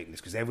 people on a waiting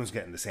list because everyone's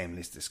getting the same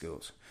list of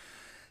schools.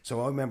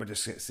 So I remember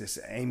this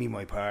Amy,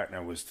 my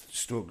partner, was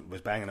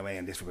banging away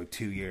on this for about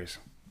 2 years.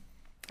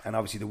 And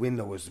obviously the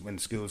window was when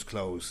schools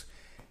close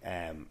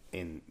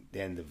in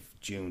the end of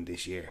June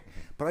this year.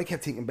 But I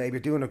kept thinking, babe, you're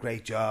doing a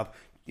great job.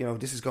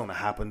 This is going to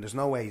happen. There's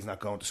no way he's not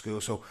going to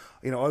school. So,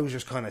 I was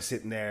just kind of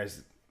sitting there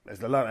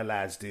as a lot of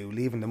lads do,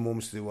 leaving the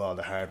mums to do all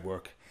the hard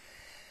work.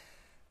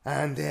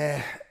 And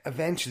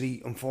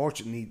eventually,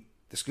 unfortunately,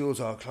 the schools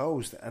all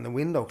closed and the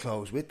window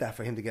closed with that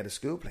for him to get a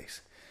school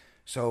place.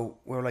 So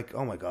we're like,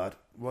 oh my God,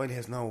 Riley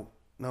has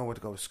nowhere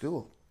to go to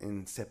school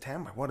in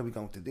September. What are we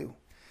going to do?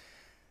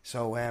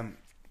 So in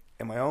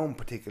my own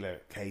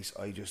particular case,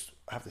 I just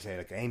have to say,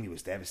 like, Amy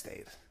was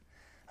devastated.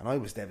 And I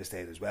was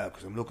devastated as well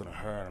because I'm looking at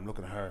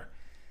her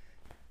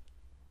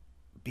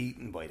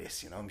beaten by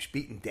this, I'm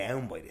beaten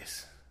down by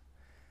this.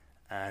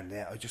 And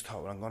I just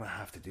thought, well, I'm going to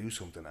have to do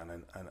something.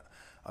 And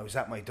I was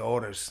at my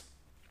daughter's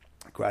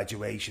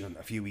graduation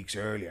a few weeks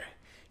earlier.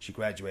 She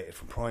graduated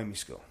from primary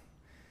school.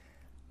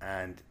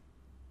 And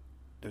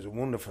there's a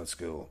wonderful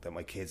school that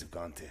my kids have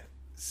gone to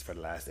for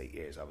the last 8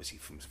 years, obviously,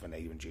 for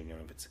native and junior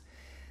infants.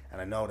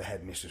 And I know the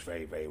headmistress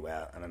very, very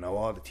well. And I know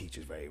all the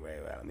teachers very,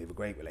 very well. And we have a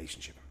great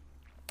relationship.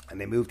 And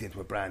they moved into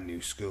a brand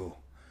new school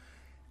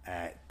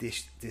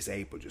this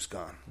April just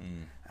gone.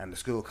 And the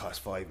school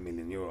cost €5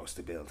 million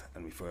to build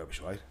and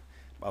refurbish, right?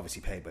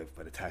 Obviously paid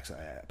by the tax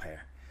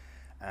payer.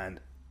 And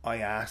I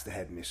asked the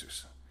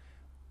headmistress,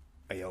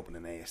 are you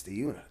opening an ASD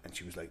unit? And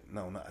she was like,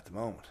 no, not at the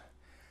moment.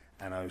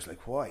 And I was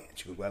like, why? And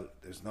she goes, well,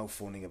 there's no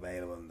funding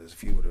available and there's a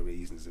few other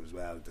reasons as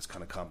well that's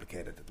kind of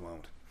complicated at the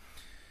moment.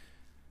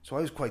 So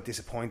I was quite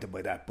disappointed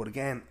by that. But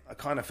again, I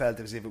kind of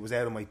felt as if it was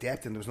out of my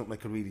depth and there was nothing I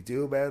could really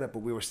do about it. But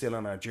we were still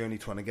on our journey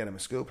trying to get him a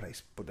school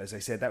place. But as I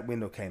said, that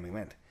window came and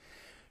went.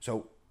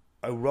 So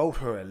I wrote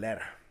her a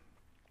letter.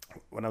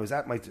 When I was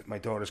at my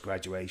daughter's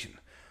graduation,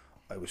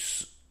 I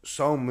was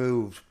so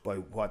moved by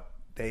what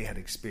they had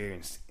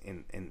experienced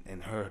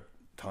in her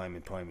time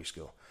in primary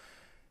school.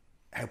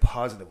 How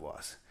positive it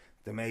was.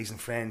 The amazing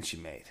friends she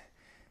made.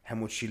 How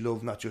much she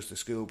loved not just the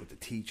school but the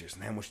teachers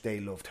and how much they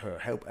loved her.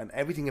 And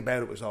everything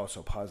about it was all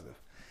so positive.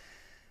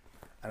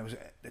 And it was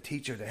the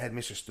teacher, the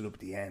headmistress, stood up at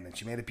the end and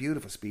she made a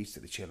beautiful speech to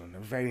the children. It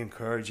was very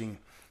encouraging,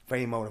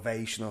 very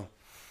motivational.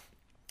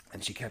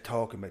 And she kept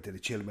talking to the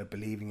children about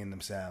believing in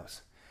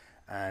themselves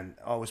and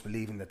always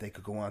believing that they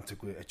could go on to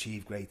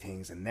achieve great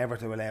things and never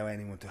to allow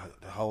anyone to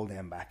hold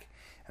them back.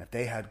 And if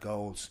they had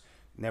goals,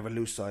 never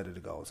lose sight of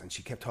the goals. And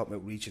she kept talking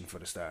about reaching for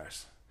the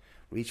stars.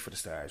 Reach for the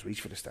stars, reach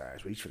for the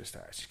stars, reach for the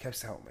stars. She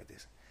kept talking about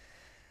this.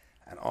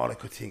 And all I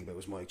could think about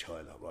was my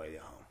child at Riley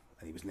at home.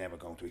 And he was never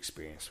going to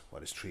experience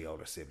what his 3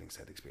 older siblings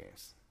had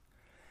experienced.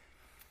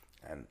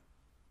 And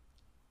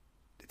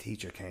the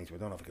teacher came to me,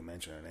 I don't know if I can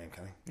mention her name,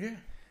 can I?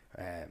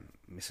 Yeah.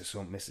 Mrs.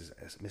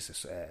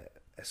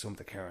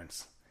 Assumpta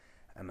Kearns.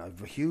 And I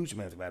have a huge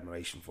amount of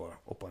admiration for her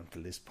up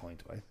until this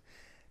point, right?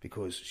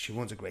 Because she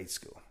runs a great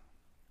school.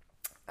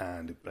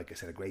 And like I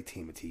said, a great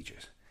team of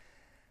teachers.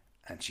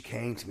 And she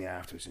came to me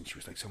afterwards and she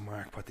was like, so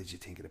Mark, what did you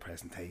think of the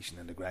presentation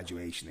and the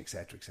graduation,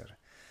 etc., etc.?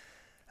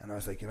 And I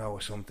was like,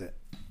 something,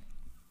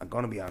 I'm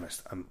going to be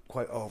honest, I'm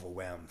quite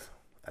overwhelmed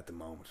at the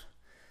moment.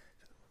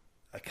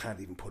 I can't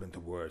even put into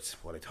words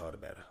what I thought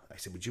about it. I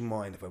said, would you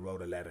mind if I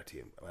wrote a letter to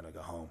you when I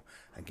go home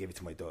and give it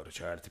to my daughter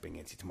Charlotte to bring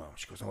in to you tomorrow?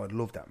 She goes, oh, I'd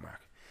love that,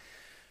 Mark.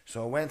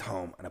 So I went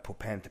home and I put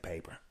pen to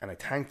paper and I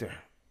thanked her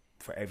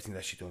for everything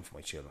that she'd done for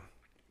my children,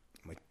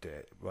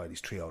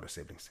 Riley's 3 older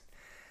siblings.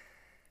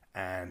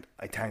 And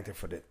I thanked her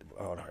for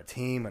all her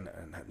team and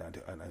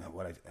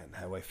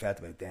how I felt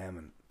about them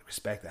and the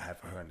respect I had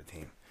for her and the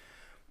team.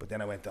 But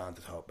then I went on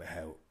to talk about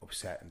how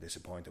upset and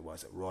disappointed I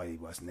was that Riley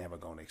was never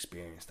going to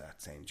experience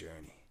that same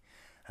journey.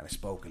 And I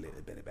spoke a little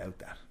bit about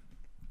that.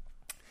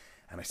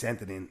 And I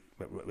sent it in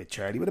with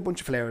Charlie, with a bunch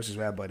of flowers as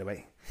well, by the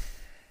way.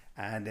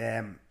 And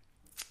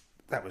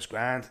that was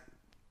grand.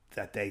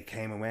 That day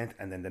came and went,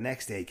 and then the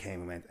next day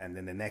came and went, and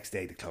then the next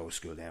day they closed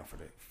school down for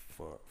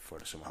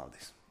the summer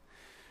holidays.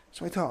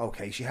 So I thought,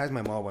 okay, she has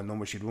my mobile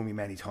number. She'd rung me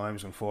many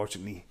times,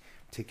 unfortunately,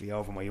 particularly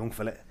over my young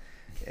fella,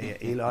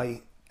 Eli.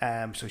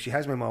 So she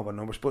has my mobile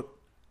numbers. But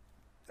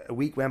a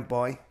week went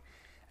by,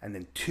 and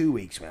then 2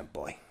 weeks went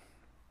by,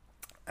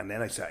 and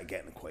then I started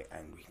getting quite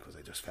angry because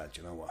I just felt,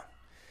 you know what,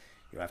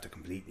 you have to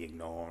completely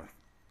ignore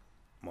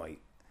my, I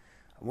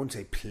wouldn't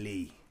say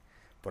plea,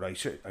 but I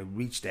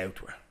reached out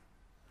to her,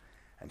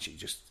 and she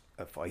just,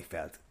 if I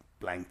felt,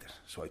 blanked it.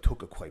 So I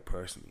took it quite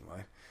personally,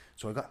 right?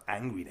 So I got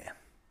angry then.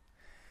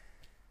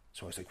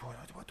 So I was like,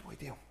 what do I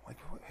do? Like,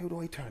 who do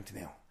I turn to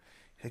now?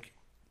 Like,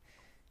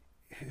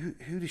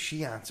 who does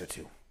she answer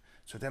to?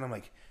 So then I'm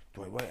like,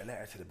 do I write a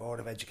letter to the Board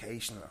of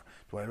Education, or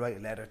do I write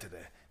a letter to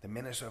the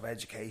Minister of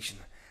Education?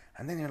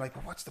 And then you're like,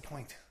 well, what's the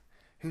point?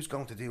 Who's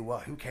going to do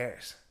what? Who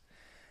cares?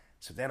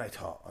 So then I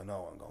thought, I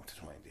know what I'm going to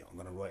try and do. I'm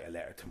going to write a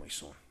letter to my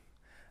son,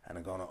 and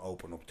I'm going to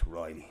open up to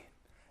Riley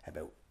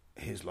about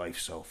his life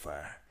so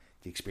far,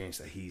 the experience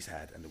that he's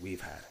had and that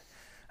we've had,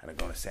 and I'm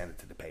going to send it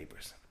to the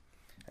papers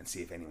and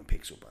see if anyone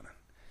picks up on it,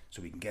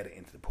 so we can get it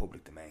into the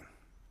public domain.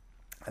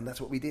 And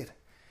that's what we did.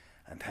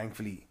 And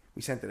thankfully,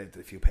 we sent it out to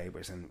a few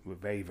papers, and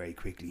very, very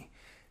quickly,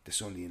 the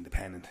Sunday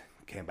Independent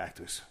came back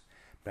to us.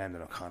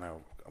 Brendan O'Connor,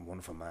 a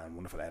wonderful man,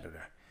 wonderful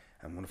editor,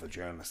 and wonderful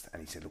journalist,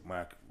 and he said, look,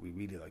 Mark, we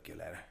really like your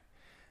letter.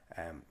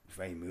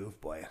 Very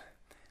moved by it,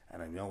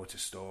 and I know it's a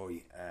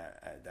story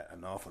that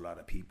an awful lot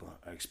of people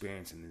are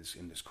experiencing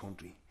in this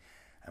country,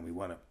 and we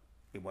want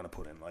to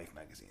put it in Life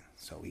magazine.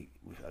 So we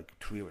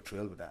were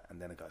thrilled with that,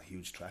 and then it got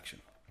huge traction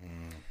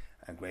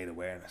and great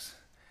awareness.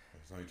 I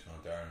was only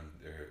telling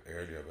Darren there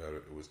earlier about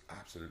it. It was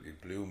absolutely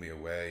blew me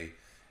away.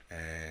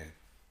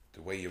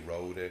 The way you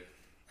wrote it,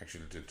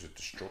 actually the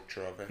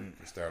structure of it.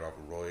 You start off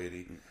with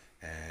royalty,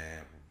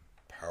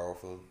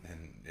 powerful,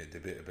 and the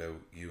bit about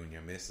you and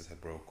your missus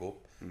had broke up.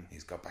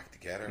 He's got back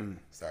together,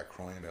 started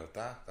crying about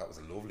that. That was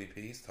a lovely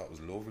piece. Thought it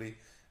was lovely.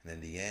 And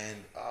in the end,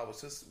 it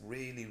was just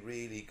really,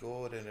 really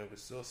good, and it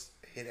was just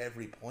hit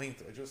every point.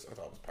 I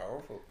thought it was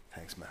powerful.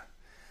 Thanks,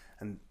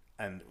 man.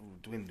 And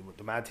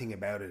the mad thing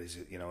about it is,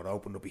 you know, it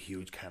opened up a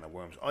huge can of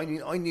worms. I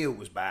knew it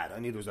was bad. I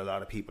knew there was a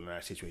lot of people in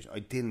our situation. I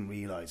didn't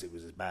realise it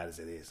was as bad as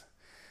it is.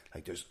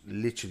 Like, there's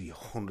literally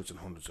hundreds and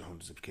hundreds and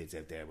hundreds of kids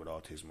out there with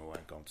autism who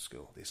aren't going to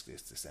school this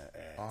September.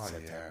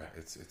 Yeah,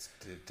 it's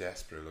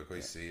desperate. Like, I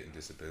see it in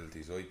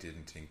disabilities.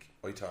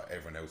 I thought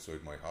everyone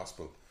outside my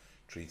hospital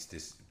treats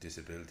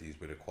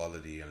disabilities with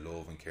equality and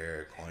love and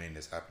care,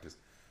 kindness, happiness.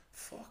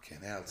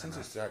 Fucking hell. Since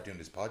I started doing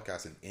this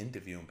podcast and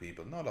interviewing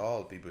people, not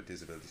all people with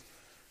disabilities,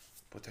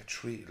 but they're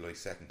treated like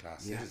second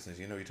class citizens.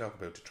 You know, you talk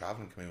about the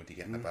travelling community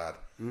getting a bad,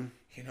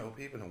 you know,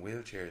 people in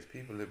wheelchairs,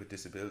 people live with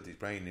disabilities,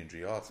 brain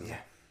injury, autism. Yeah.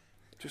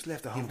 Just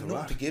left at home to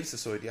rot. To give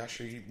society.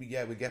 Actually,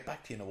 we'll get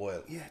back to you in a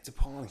while. Yeah, it's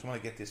appalling. So I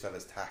want to get this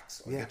fella's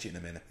tax. I'll get you in a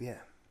minute. Yeah.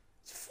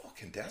 It's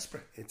fucking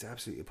desperate. It's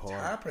absolutely appalling.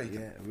 It's heartbreaking.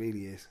 Yeah, it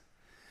really is.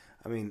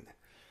 I mean,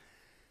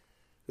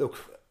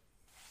 look,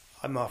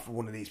 I'm not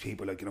one of these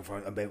people, like, you know,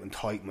 about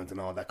entitlement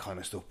and all that kind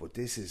of stuff, but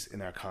this is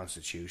in our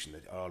constitution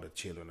that all the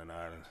children in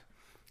Ireland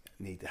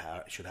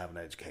should have an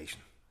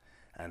education,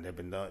 and they've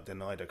been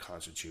denied their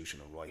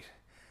constitutional right.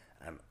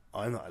 And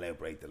I'm not allowed to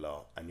break the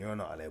law, and you're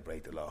not allowed to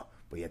break the law,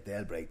 but yet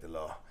they'll break the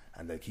law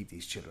and they'll keep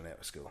these children out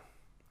of school.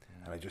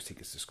 And I just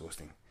think it's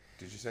disgusting.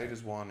 Did you say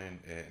there's one in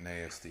an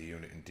ASD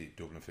unit in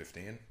Dublin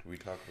 15? Did we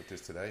talk about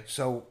this today?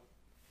 So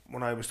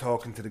when I was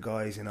talking to the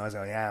guys in As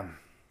I Am,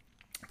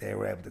 they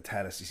were able to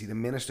tell us, you see, the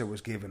minister was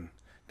given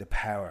the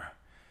power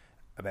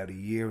about a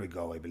year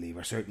ago, I believe,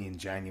 or certainly in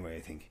January,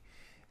 I think,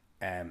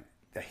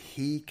 that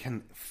he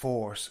can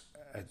force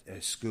a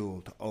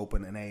school to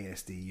open an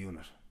ASD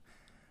unit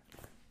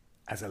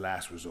as a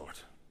last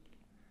resort.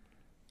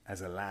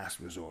 As a last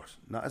resort.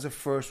 Not as a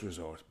first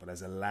resort, but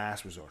as a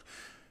last resort.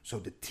 So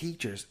the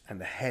teachers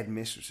and the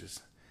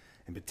headmistresses,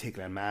 in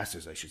particular, and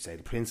masters, I should say,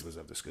 the principals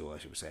of the school, I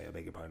should say, I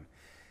beg your pardon,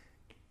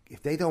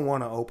 if they don't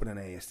want to open an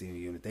ASD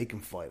unit, they can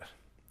fight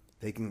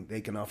it.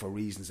 They can offer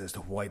reasons as to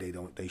why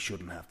they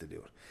shouldn't have to do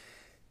it.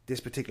 This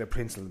particular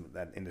principal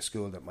that in the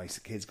school that my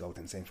kids go to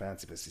in St.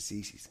 Francis of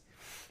Assisi,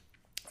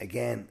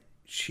 again,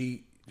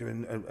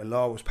 a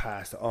law was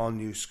passed that all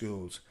new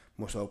schools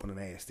must open an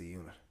ASD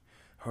unit.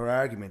 Her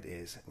argument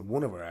is,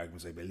 one of her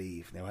arguments, I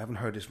believe, now I haven't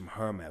heard this from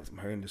her mouth, I'm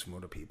hearing this from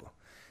other people,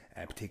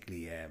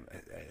 particularly a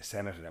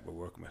senator that we're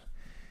working with,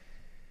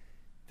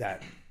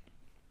 that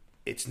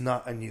it's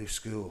not a new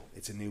school,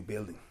 it's a new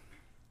building.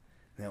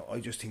 Now, I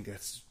just think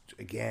that's,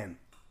 again,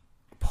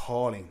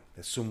 appalling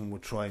that someone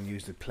would try and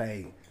use the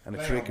play and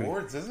the trickery.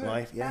 Words, isn't it?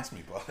 Right? Yeah. Pass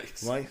me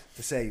bollocks. Right?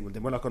 To say, well,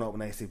 then we're not going to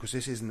open ASD because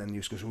this isn't a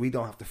new school, so we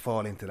don't have to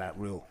fall into that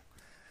rule.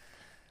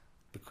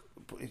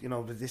 You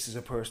know, this is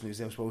a person who's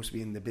now supposed to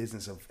be in the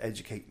business of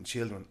educating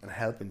children and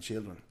helping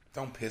children.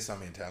 Don't piss on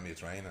me and tell me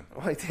it's raining.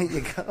 Right, there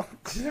you go.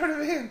 Do you know what I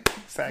mean?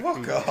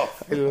 Exactly. Fuck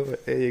off. I love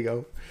it. There you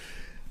go.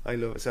 I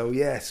love it. So,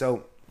 yeah,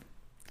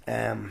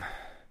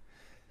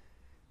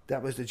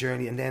 that was the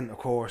journey. And then, of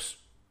course,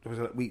 there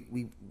was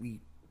we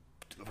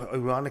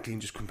ironically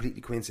and just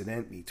completely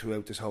coincidentally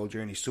throughout this whole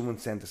journey, someone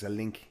sent us a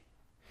link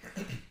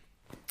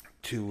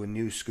to a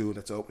new school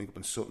that's opening up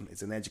in Sutton.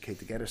 It's an Educate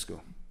Together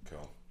school.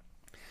 Cool.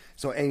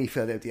 So Amy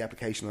filled out the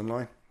application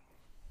online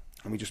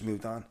and we just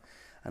moved on.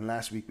 And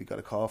last week we got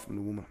a call from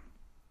the woman.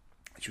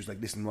 She was like,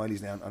 listen,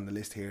 Riley's down on the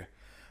list here.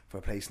 for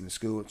a place in the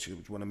school. She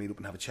would want to meet up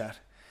and have a chat.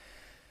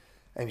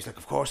 And he's like,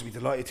 of course, I'd be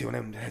delighted to.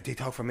 And then they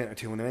talked for a minute or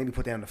two, and then maybe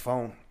put down the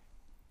phone.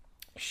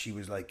 She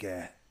was like,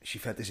 she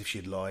felt as if she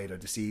had lied or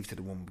deceived to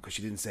the woman because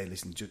she didn't say,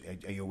 listen,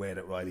 are you aware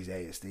that Riley's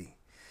ASD?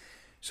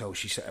 So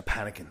she started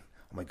panicking.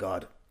 Oh my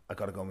God, I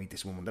got to go meet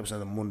this woman. That was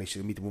on a Monday. She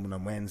would meet the woman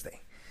on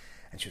Wednesday.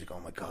 And she was like,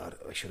 oh my God,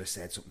 I should have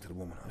said something to the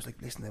woman. I was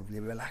like, listen,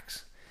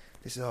 relax.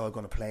 This is all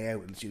going to play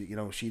out. And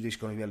she's just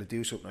going to be able to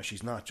do something or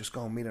she's not. Just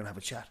go and meet her and have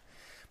a chat.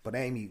 But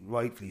Amy,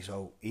 rightfully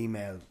so,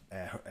 emailed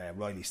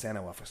Riley's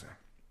Steno officer.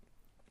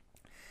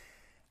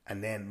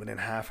 And then within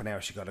half an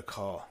hour, she got a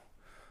call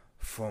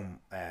from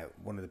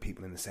one of the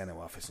people in the Steno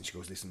office. And she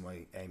goes, listen,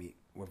 Amy,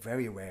 we're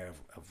very aware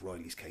of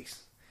Riley's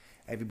case.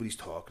 Everybody's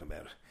talking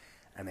about it.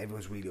 And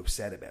everyone's really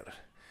upset about it.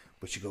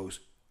 But she goes,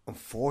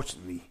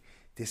 unfortunately,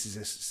 this is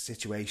a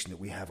situation that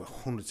we have with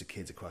hundreds of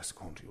kids across the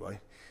country, right?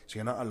 So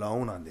you're not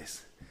alone on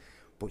this.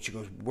 But she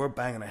goes, we're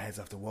banging our heads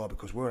off the wall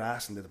because we're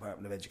asking the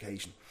Department of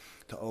Education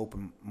to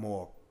open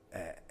more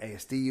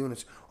ASD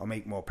units or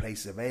make more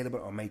places available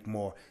or make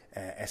more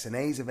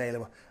SNAs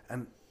available,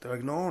 and they're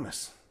ignoring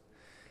us.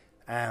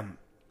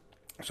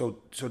 So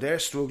they're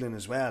struggling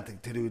as well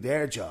to do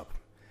their job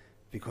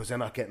because they're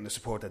not getting the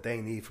support that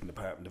they need from the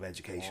Department of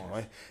Education,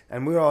 right?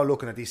 And we're all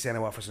looking at these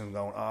Steno officers and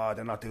going, oh,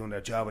 they're not doing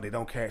their job or they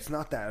don't care. It's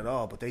not that at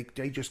all, but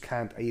they just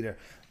can't either,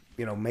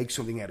 make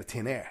something out of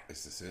thin air.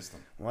 It's the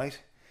system. Right?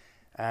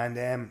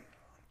 And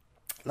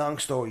long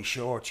story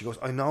short, she goes,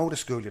 I know the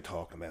school you're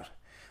talking about.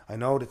 I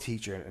know the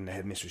teacher and the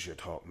headmistress you're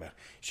talking about.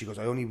 She goes,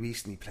 I only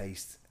recently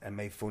placed and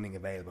made funding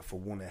available for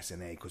one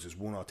SNA because there's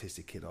one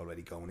autistic kid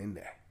already going in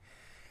there.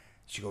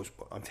 She goes,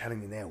 but I'm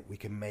telling you now, we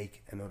can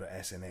make another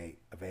SNA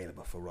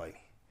available for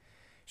Riley.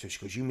 So she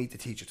goes, you meet the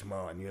teacher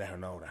tomorrow and you let her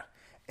know that.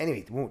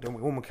 Anyway, the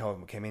woman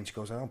came in, she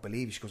goes, I don't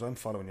believe you. She goes, I'm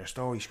following your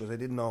story. She goes, I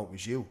didn't know it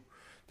was you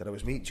that I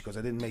was meeting. She goes,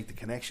 I didn't make the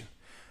connection.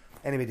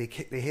 Anyway,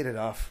 they hit it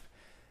off.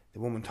 The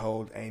woman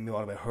told Amy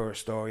all about her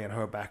story and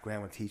her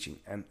background in teaching.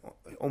 And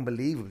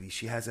unbelievably,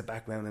 she has a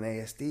background in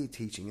ASD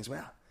teaching as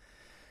well.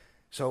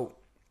 So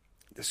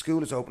the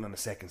school is open on the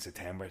 2nd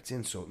September. It's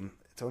in Sutton.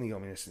 It's only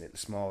going to be a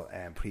small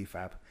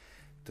prefab.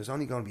 There's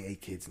only going to be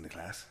 8 kids in the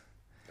class.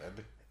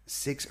 Deadly.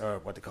 6 are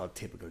what they call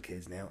typical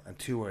kids now, and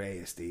 2 are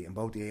ASD. And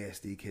both the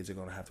ASD kids are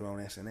going to have their own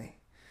SNA.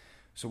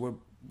 So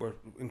we're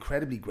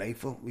incredibly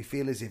grateful. We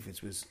feel as if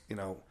it was,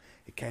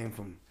 it came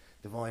from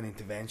divine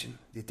intervention.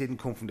 It didn't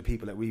come from the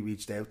people that we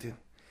reached out to.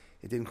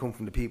 It didn't come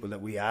from the people that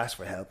we asked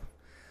for help.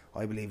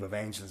 I believe of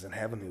angels in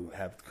heaven who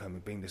have come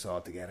and bring this all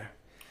together.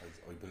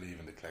 I believe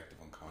in the collective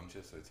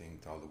unconscious. I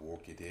think all the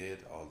work you did,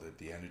 all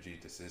the energy,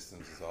 the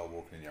systems is all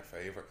working in your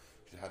favour.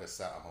 If you had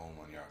sat at home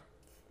on your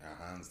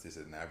hands, this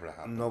would never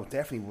happen. No, it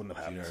definitely wouldn't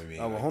have happened. Do you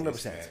know what I mean? Oh,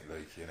 100%.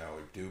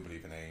 I do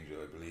believe in angel.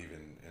 I believe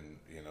in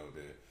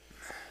the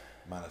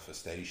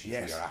manifestations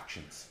yes. of your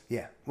actions.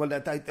 Yeah, well,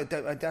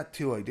 that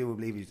too, I do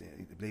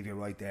believe you're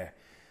right there.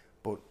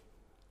 But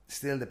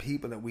still, the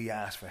people that we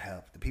asked for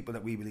help, the people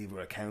that we believe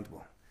were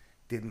accountable,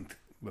 didn't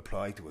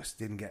reply to us,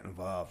 didn't get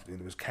involved.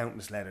 There was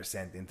countless letters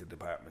sent into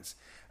departments,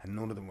 and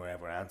none of them were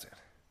ever answered.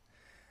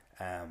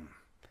 And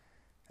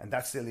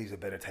that still leaves a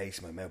bitter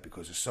taste in my mouth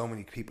because there's so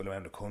many people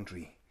around the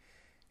country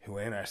who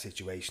are in our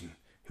situation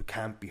who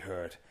can't be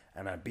heard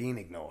and are being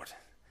ignored,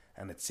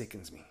 and it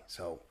sickens me.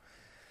 So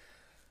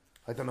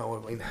I don't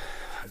know.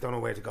 I don't know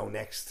where to go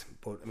next,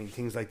 but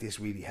things like this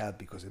really help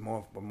because the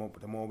more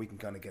we can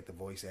kind of get the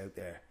voice out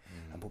there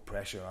and put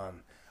pressure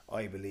on,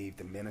 I believe,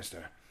 the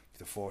minister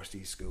to force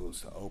these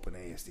schools to open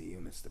ASD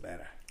units, the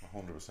better.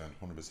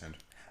 100%.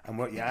 And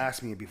what you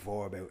asked me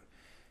before about,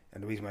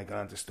 and the reason I got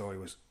onto the story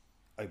was,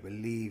 I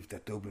believe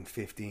that Dublin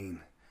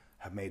 15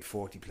 have made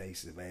 40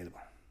 places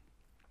available.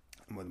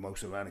 And what the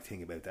most ironic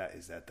thing about that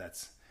is that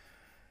that's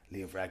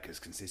Leo Varadkar's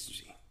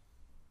constituency.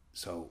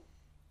 So,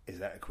 is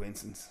that a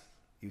coincidence?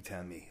 You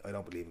tell me. I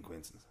don't believe in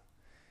coincidence.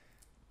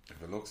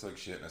 If it looks like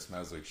shit and it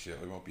smells like shit,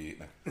 I won't be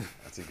eating it.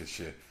 I think it's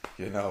shit.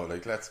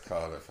 Let's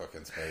call a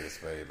fucking spade a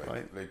spade.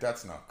 Like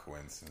that's not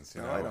coincidence,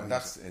 you know. And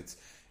that's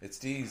it's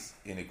these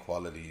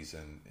inequalities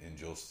and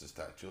injustice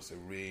that just are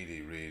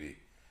really, really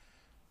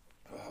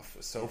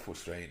so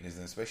frustrating,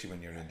 isn't it? Especially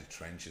when you're in the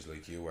trenches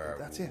like you are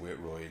with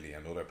Riley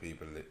and other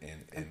people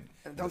in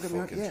the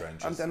fucking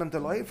trenches. And I'm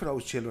delighted for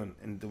those children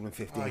in Dublin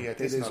 15. Oh, yeah,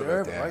 they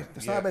deserve it, right?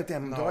 It's not about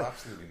them. No,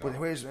 absolutely not. But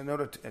here's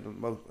another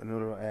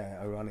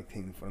ironic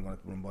thing I'm going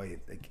to run by you.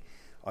 Like,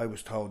 I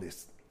was told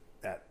this,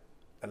 that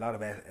a lot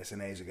of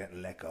SNAs are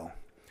getting let go,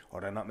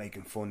 or they're not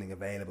making funding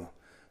available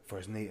for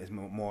as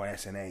more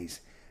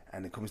SNAs.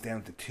 And it comes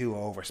down to 2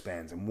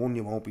 overspends, and one,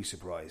 you won't be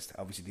surprised.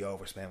 Obviously, the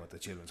overspend with the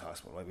Children's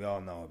Hospital, right? We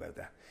all know about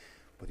that.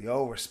 But the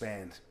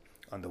overspend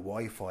on the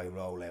Wi-Fi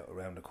rollout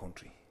around the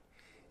country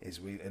is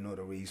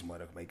another reason why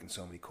they're making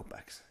so many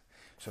cutbacks.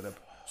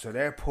 So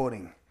they're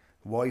putting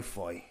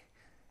Wi-Fi,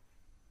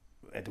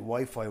 the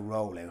Wi-Fi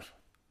rollout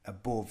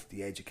above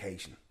the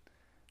education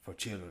for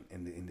children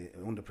in the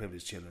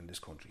underprivileged children in this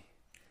country.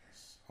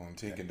 I'm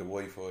thinking the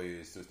Wi-Fi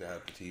is just to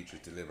help the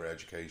teachers deliver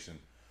education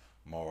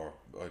more,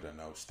 I don't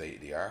know, state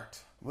of the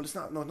art. Well, it's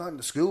not in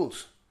the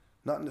schools.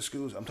 Not in the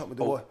schools. I'm talking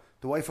about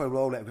the Wi-Fi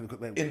rollout in the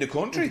country. In the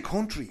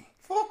country.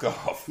 Fuck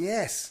off.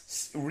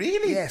 Yes.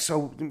 Really? Yeah.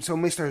 So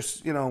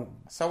Mr. You know.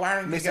 So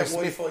Aaron can get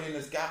Smith, Wi-Fi in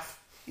his gaff.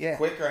 Yeah.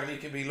 Quicker, and he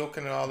can be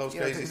looking at all those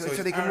crazy sites.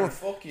 So they can Aaron, run.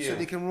 fuck you. So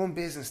they can run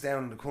business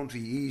down in the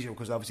country easier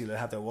because obviously they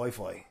have their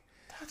Wi-Fi.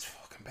 That's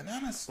fucking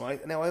bananas.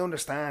 Right now, I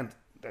understand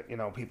that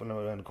people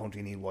around the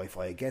country need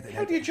Wi-Fi. I get it.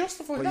 How do you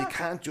justify that? Well, you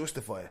can't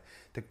justify it.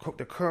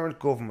 The current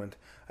government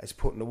is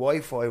putting the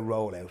Wi-Fi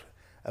rollout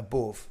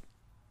above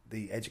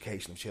the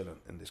education of children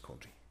in this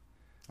country.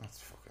 That's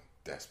fucking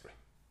desperate.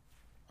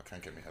 I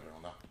can't get my head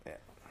around that. Yeah.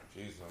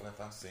 Jesus, I'll let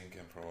that sink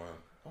in for a while.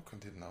 I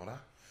didn't know that.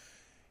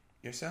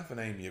 Yourself and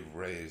Amy have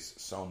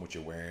raised so much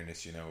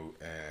awareness, your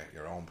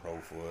own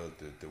profile,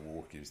 the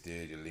work you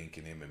did, you're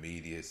linking in with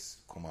medias,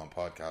 come on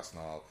podcast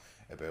and all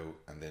about,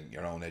 and then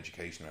your own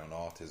education around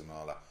autism and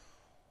all that.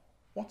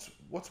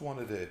 What's one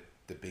of the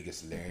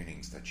biggest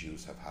learnings that you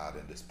have had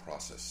in this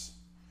process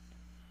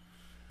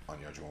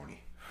on your journey?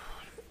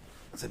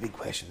 That's a big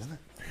question, isn't it?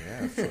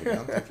 Yeah, it's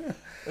gigantic.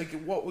 Like,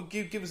 what would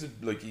give us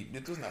it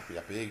doesn't have to be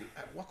that big.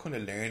 What kind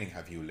of learning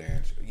have you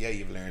learned? Yeah,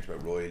 you've learned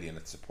about Riley and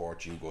it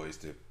supports you guys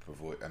to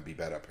provide and be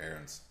better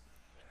parents.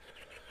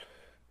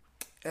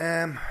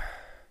 Or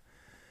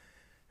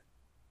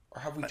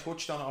have we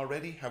touched on it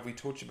already? Have we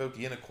touched about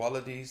the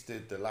inequalities,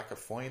 the lack of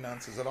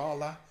finances, and all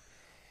that?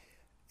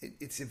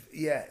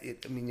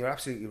 You're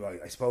absolutely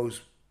right. I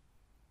suppose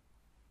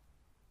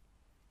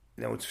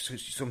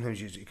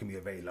sometimes it can be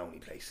a very lonely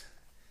place.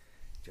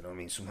 Do you know what I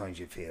mean? Sometimes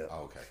you feel,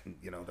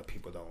 that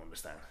people don't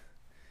understand,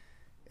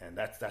 and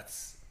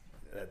that's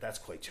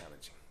quite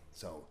challenging.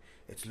 So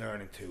it's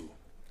learning to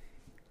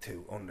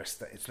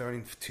understand. It's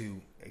learning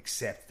to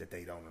accept that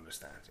they don't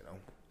understand.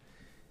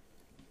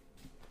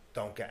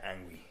 Don't get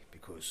angry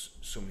because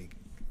somebody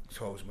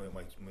throws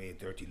my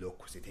dirty look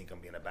because they think I'm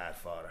being a bad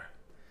father.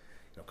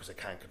 Because I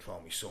can't control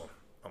my son,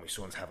 or my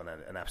son's having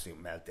an absolute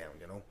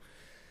meltdown.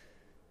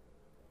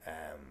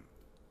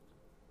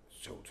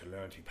 So to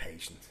learn to be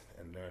patient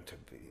and learn to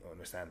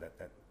understand that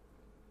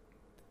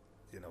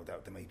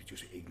they might be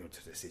just ignorant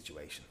to the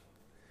situation,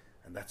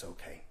 and that's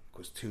okay.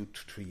 Because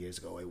 2-3 years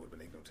ago, I would have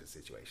been ignorant to the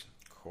situation.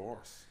 Of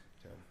course.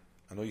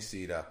 And I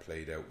see that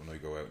played out when I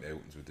go out in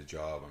outings with the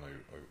job, and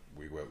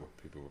we go out with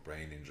people with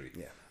brain injury,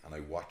 and I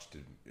watch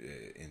them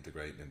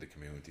integrating in the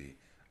community,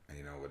 and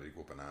whether they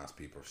go up and ask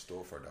people for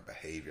stuff or their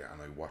behaviour,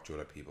 and I watch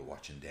other people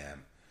watching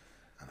them.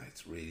 And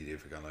it's really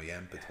difficult. I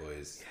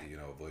empathise, if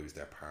I was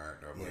their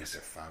partner, or if I was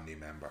their family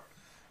member.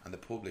 And the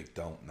public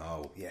don't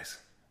know. Yes.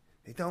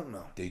 They don't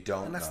know.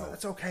 And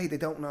that's okay, they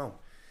don't know.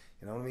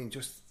 You know what I mean?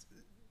 Just,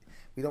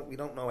 we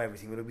don't know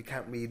everything. We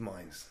can't read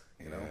minds,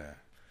 Yeah.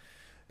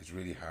 It's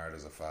really hard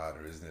as a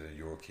father, isn't it? And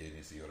your kid,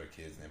 you see other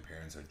kids, and then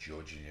parents are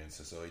judging you, and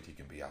society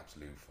can be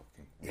absolute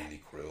fucking really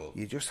cruel.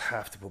 You just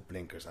have to put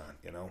blinkers on,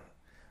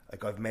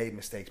 Like, I've made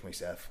mistakes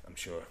myself, I'm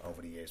sure,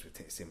 over the years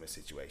with similar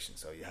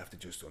situations. So you have to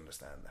just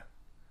understand that.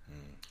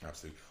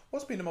 Absolutely.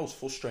 What's been the most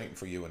frustrating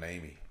for you and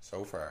Amy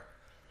so far?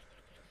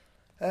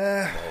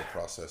 The whole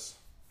process.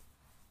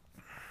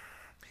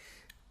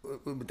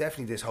 Well,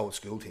 definitely this whole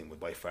school team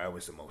by far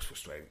was the most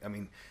frustrating. I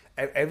mean,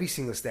 every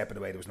single step of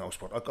the way there was no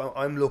support.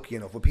 I'm lucky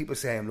enough. When people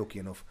say I'm lucky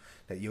enough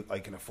that I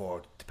can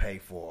afford to pay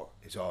for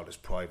is all this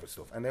private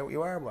stuff, and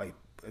you are right.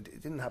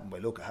 It didn't happen by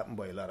luck. It happened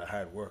by a lot of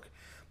hard work.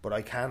 But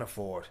I can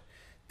afford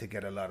to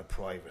get a lot of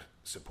private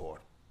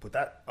support. But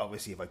that,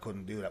 obviously, if I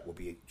couldn't do that, would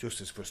be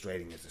just as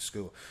frustrating as the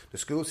school. The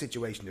school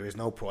situation, there is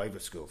no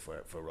private school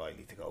for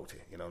Riley to go to.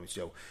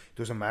 So it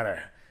doesn't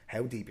matter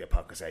how deep your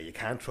pockets are. You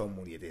can't throw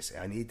money at this.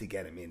 I need to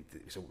get him in.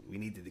 So we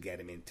needed to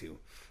get him into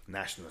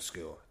national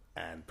school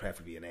and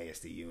preferably an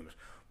ASD unit.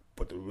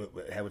 But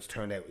how it's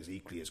turned out is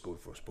equally as good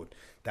for us. But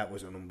that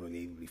was an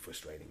unbelievably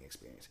frustrating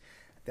experience.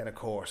 Then, of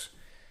course,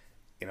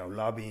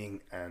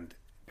 lobbying and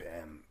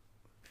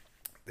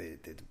the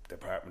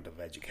Department of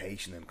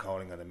Education and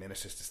calling on the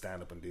ministers to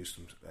stand up and do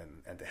some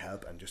and to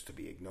help, and just to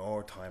be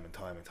ignored time and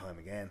time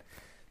again,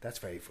 that's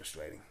very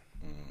frustrating.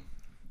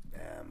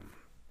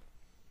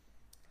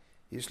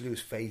 You just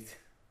lose faith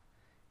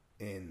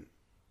in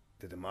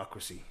the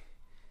democracy,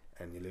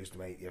 and you lose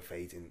your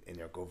faith in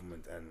your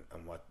government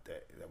and what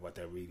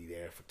they're really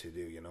there to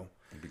do. You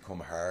become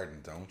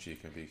hardened, don't you? You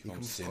can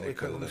become cynical. You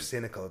become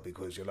cynical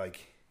because you're like,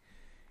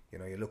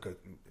 you look at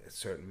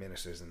certain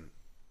ministers and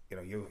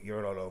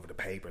you're all over the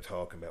paper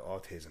talking about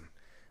autism,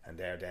 and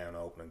they're down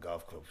opening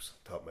golf clubs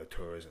talking about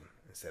tourism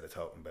instead of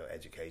talking about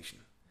education.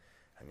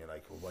 And you're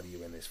like, well, what are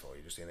you in this for?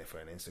 You're just in it for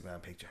an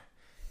Instagram picture.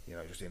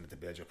 Just in it to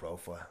build your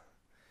profile.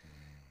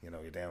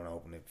 You're down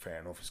opening, fair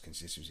enough, his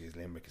constituency is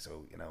Limerick,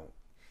 so you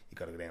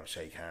got to go down and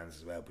shake hands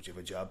as well, but you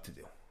have a job to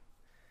do.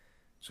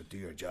 So do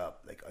your job.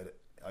 Like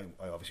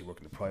I obviously work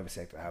in the private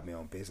sector. I have my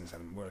own business,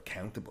 and we're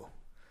accountable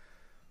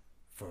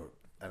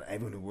and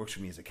everyone who works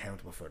for me is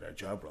accountable for their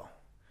job role.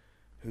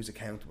 Who's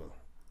accountable?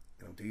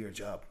 Do your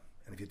job.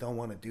 And if you don't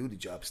want to do the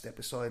job, step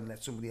aside and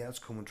let somebody else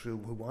come through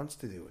who wants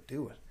to do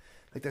it.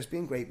 Like, there's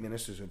been great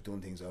ministers who have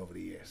done things over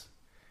the years.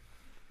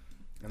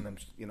 And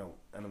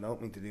and I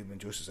don't mean to do them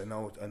injustice. I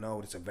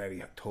know it's a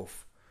very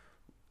tough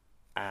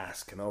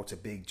ask. I know it's a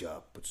big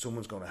job, but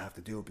someone's going to have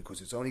to do it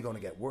because it's only going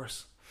to get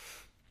worse.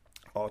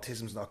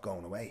 Autism's not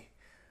going away.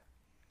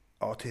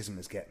 Autism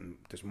is getting,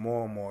 there's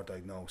more and more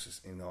diagnosis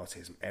in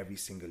autism every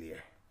single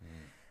year.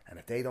 And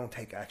if they don't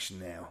take action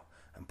now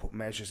and put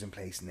measures in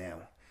place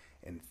now,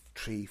 in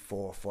 3,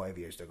 4, 5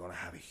 years, they're going to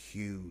have a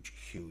huge,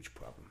 huge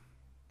problem.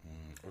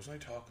 I was only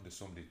talking to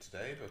somebody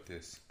today about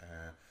this.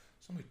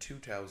 Somebody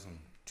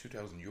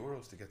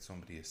 €2,000 to get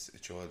somebody a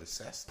child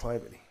assessed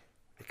Privately.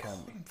 It can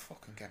be. Couldn't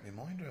fucking get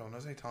my mind around. I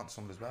was only talking to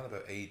somebody as well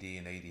about AD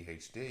and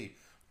ADHD.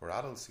 For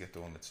adults to get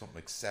done, it's something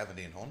like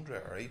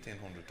 1,700 or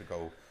 1,800 to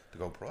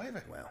go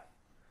private. Well,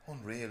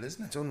 unreal,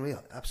 isn't it? it's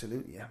unreal,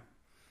 absolutely, yeah.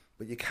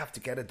 But you have to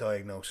get a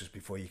diagnosis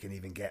before you can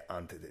even get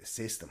onto the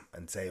system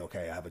and say,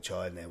 okay, I have a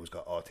child now who's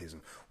got autism.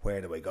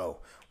 Where do I go?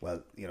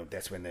 Well, you know,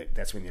 that's when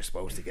you're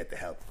supposed to get the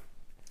help.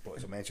 But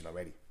as I mentioned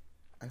already.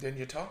 And then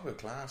you talk about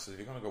classes. If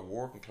you're going to go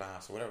working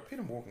class or whatever,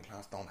 people in working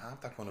class don't have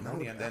that kind of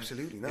money. And then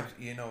absolutely not.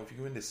 If you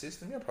go in the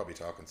system, you're probably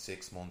talking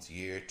 6 months,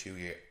 year, 2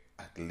 year.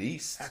 At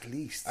least. At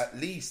least.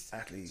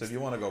 So if you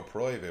want to go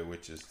private,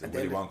 which is the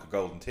Willy Wonka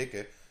golden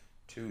ticket,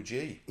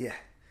 2G. Yeah.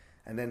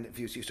 And then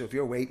if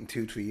you're waiting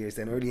 2-3 years,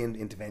 then early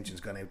intervention's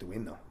gone out the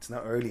window. It's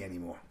not early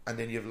anymore. And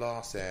then you've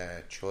lost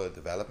child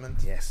development.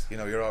 Yes. You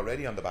know, you're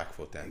already on the back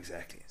foot then.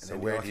 Exactly. And so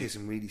then where the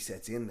autism really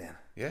sets in then.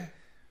 Yeah.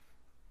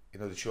 You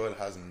know, the child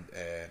hasn't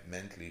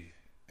mentally,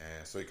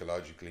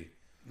 psychologically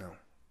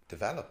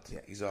developed.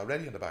 Yeah. He's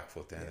already on the back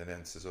foot then. And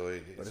then so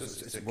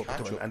it's a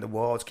catch up. And the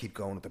walls keep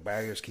going up, the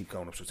barriers keep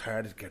going up, so it's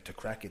hard to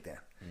crack it then.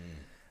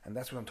 And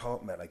that's what I'm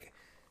talking about. Like,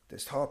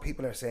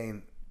 people are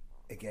saying,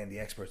 again, the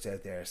experts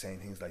out there are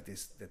saying things like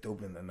this, that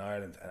Dublin and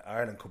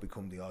Ireland could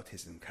become the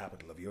autism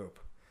capital of Europe.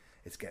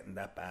 It's getting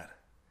that bad.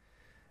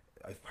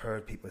 I've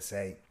heard people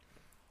say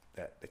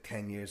that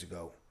 10 years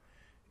ago,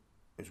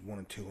 there's 1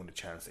 in 200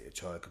 chance that your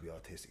child could be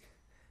autistic.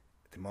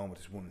 At the moment,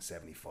 it's 1 in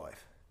 75.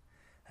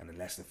 And in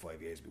less than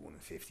 5 years, it'll be 1 in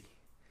 50.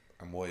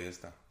 And why is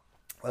that?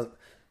 Well,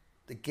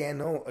 again,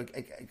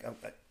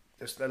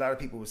 there's a lot of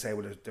people would say,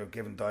 well, they're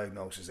giving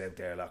diagnoses out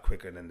there a lot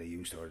quicker than they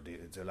used to, or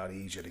it's a lot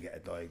easier to get a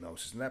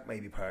diagnosis, and that may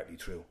be partly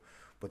true.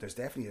 But there's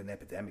definitely an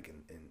epidemic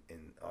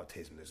in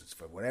autism.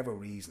 For whatever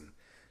reason,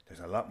 there's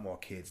a lot more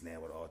kids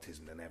now with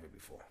autism than ever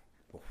before.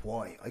 But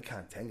why? I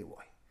can't tell you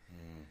why.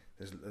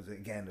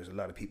 There's a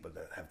lot of people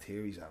that have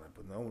theories on it,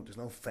 but there's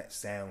no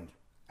sound,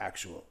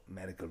 actual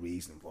medical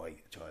reason why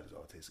a child is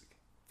autistic,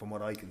 from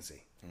what I can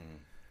see.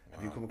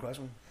 Have you come across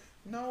one?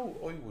 No,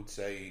 I would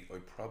say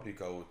I'd probably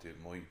go with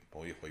my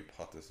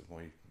hypothesis,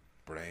 my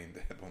brain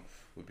dead one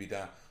would be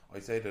that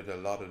I'd say that a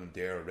lot of them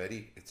there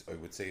already. I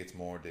would say it's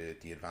more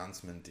the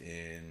advancement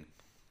in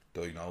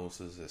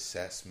diagnosis,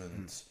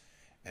 assessment,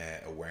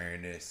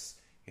 awareness.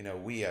 You know,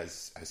 we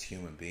as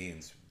human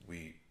beings,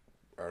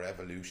 our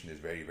evolution is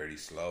very, very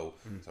slow.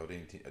 So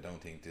I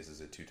don't think this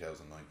is a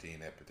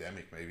 2019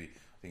 epidemic. Maybe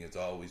I think it's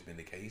always been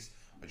the case.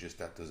 Just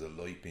that there's a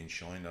light being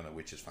shined on it,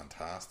 which is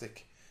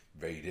fantastic.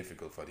 Very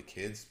difficult for the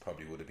kids.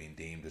 Probably would have been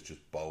deemed as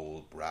just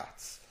bold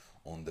brats,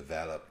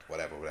 undeveloped,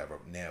 whatever.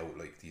 Now,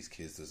 like, these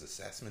kids, there's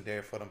assessment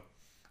there for them,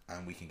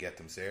 and we can get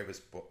them service.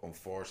 But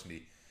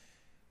unfortunately,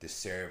 the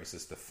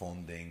services, the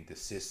funding, the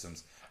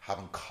systems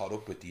haven't caught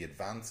up with the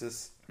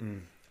advances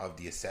of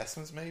the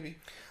assessments. Maybe,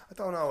 I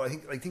don't know.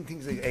 I think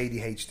things like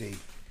ADHD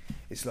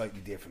is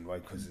slightly different,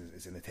 right? Because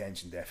it's an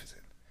attention deficit.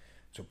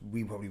 So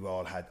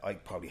I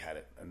probably had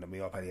it, and we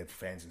all probably had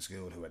friends in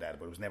school who had that,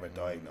 but it was never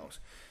diagnosed.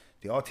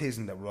 The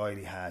autism that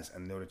Riley has,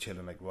 and the other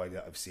children like Riley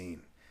that I've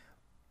seen,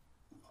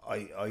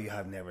 I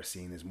have never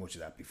seen as much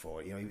of that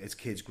before. You know, as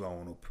kids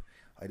growing up,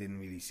 I didn't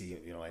really see,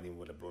 you know, anyone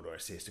with a brother or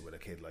sister with a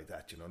kid like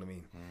that. You know what I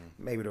mean?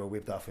 Maybe they were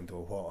whipped off into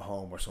a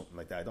home or something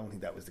like that. I don't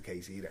think that was the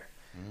case either.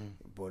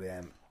 But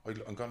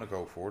I'm gonna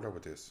go further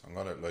with this. I'm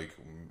gonna, like,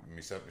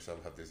 myself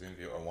have this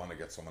interview. I want to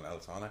get someone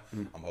else on it.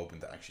 I'm hoping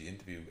to actually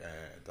interview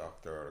a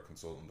doctor or a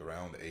consultant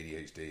around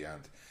ADHD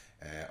and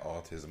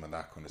autism and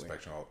that kind of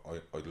spectrum.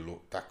 I'd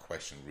look, that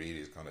question really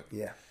is gonna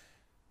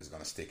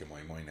stick in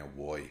my mind now.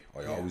 Why?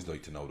 I always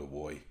like to know the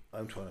why.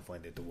 I'm trying to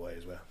find out the why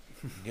as well.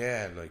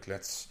 Yeah, like,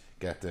 let's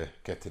get to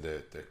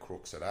the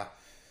crux of that.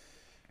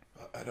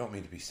 I don't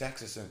mean to be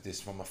sexist in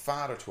this, from a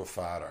father to a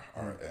father,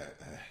 or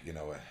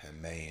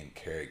a main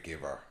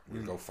caregiver.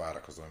 We'll go father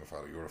because I'm a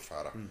father, you're a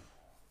father.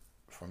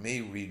 For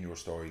me, reading your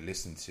story,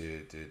 listening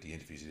to the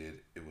interviews you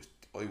did,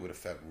 I would have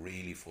felt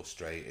really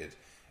frustrated,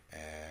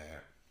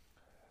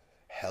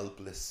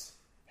 helpless.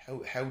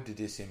 How did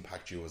this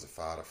impact you as a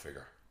father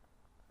figure?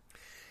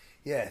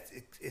 Yeah,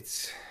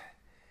 it's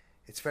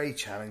very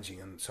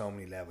challenging on so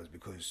many levels,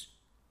 because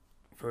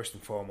first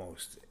and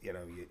foremost, you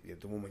know,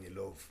 the woman you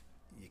love,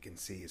 you can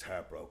see is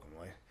heartbroken,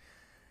 right?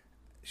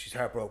 She's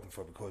heartbroken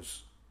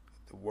because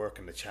the work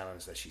and the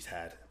challenge that she's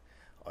had,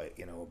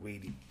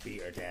 really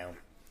beat her down.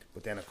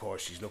 But then, of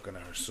course, she's looking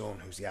at her son,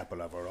 who's the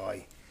apple of her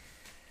eye.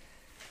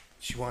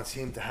 She wants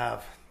him to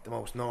have the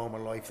most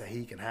normal life that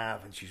he can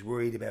have, and she's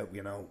worried about,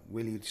 you know,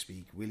 will he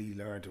speak? Will he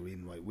learn to read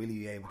and write? Will he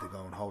be able to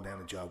go and hold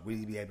down a job? Will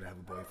he be able to have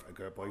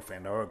a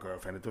boyfriend or a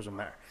girlfriend? It doesn't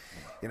matter.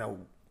 You know,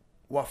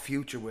 what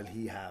future will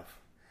he have?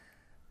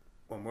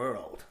 when we're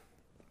old,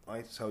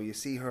 right? So you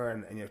see her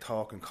and you're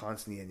talking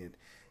constantly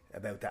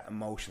about that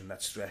emotion,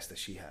 that stress that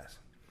she has,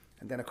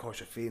 and then of course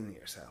you're feeling it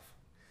yourself,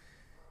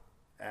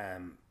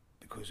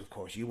 because of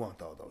course you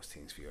want all those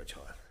things for your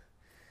child,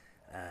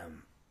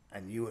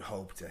 and you would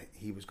hope that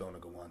he was going to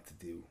go on to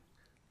do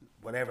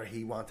whatever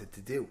he wanted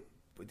to do.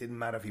 It didn't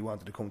matter if he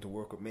wanted to come to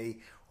work with me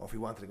or if he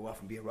wanted to go off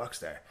and be a rock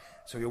star.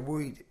 So you're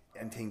worried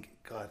and think,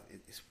 God,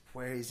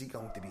 where is he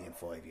going to be in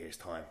 5 years'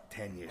 time,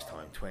 10 years'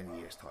 time, 20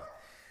 years' time?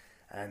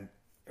 And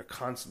you're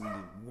constantly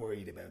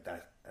worried about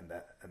that,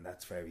 and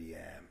that's very,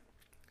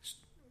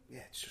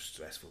 it's just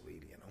stressful,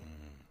 really, you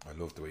know. I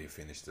love the way you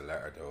finished the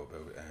letter, though,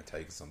 about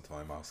taking some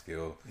time off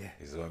school. Yeah.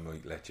 He said, I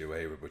might let you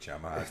away with, but your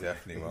man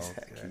definitely won't.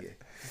 Exactly,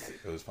 yeah.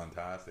 It was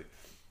fantastic.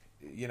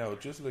 You know,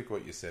 just like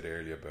what you said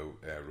earlier about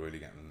Riley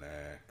getting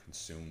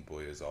consumed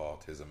by his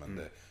autism,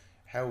 and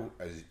how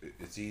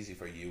it's easy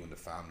for you and the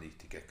family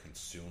to get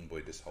consumed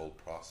by this whole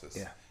process.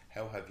 Yeah.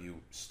 How have you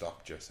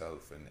stopped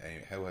yourself, and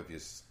how have you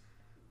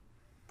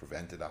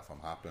prevented that from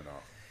happening?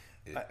 Or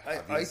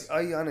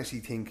I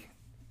honestly think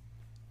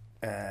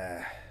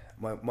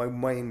my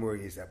main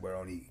worry is that we're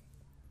only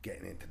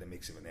getting into the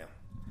mix of it now.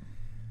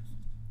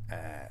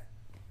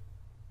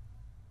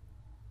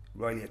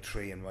 Riley at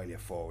 3 and Riley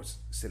at 4 was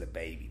still a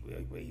baby,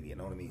 really, you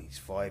know what I mean? He's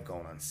 5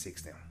 going on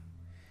 6 now.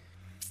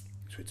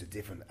 So it's a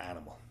different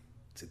animal.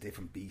 It's a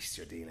different beast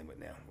you're dealing with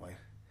now, right?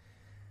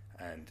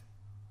 And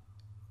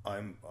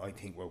I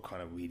think we're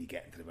kind of really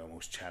getting to the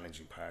most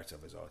challenging parts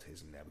of his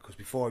autism now, because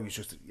before he was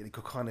just, you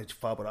could kind of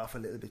fob it off a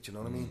little bit, you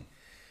know what I mean?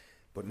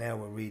 But now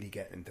we're really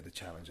getting into the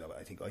challenge of it.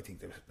 I think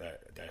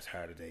there's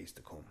harder days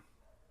to come.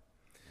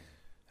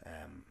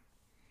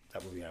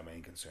 That would be our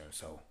main concern.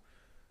 So,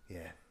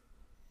 yeah.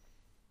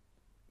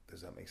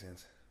 Does that make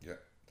sense? Yeah.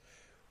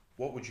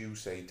 What would you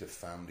say to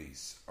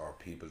families or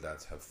people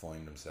that have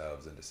found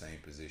themselves in the same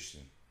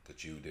position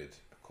that you did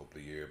a couple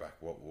of years back?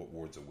 What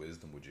words of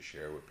wisdom would you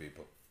share with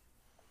people?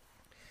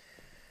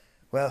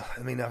 Well,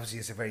 I mean, obviously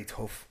it's a very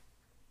tough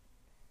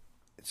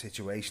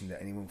situation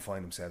that anyone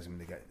find themselves in.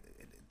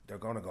 They're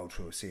going to go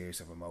through a series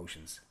of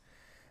emotions.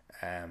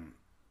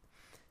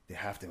 They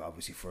have to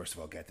obviously first of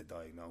all get the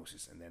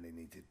diagnosis, and then they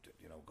need to,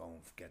 go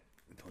and get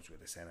in touch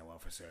with the SENO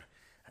officer,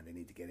 and they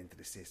need to get into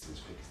the system as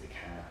quick as they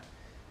can.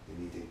 They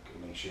need to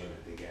make sure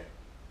that they get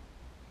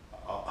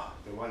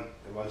the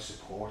right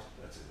support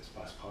that's as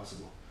best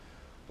possible.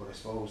 But I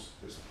suppose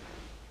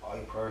I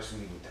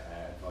personally would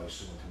advise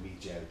someone to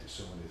reach out to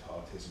some of the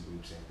autism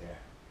groups out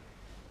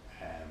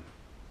there.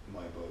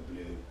 My Boy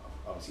Blue,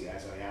 obviously,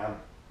 as I am,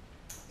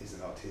 is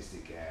an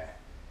autistic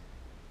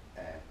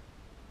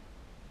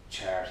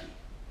charity,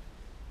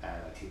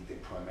 and I think they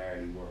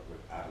primarily work with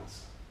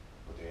adults,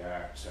 but they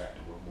are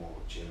starting to work more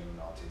with children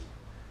with autism.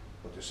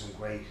 But there's some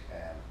great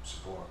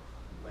support,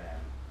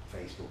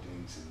 Facebook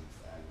links and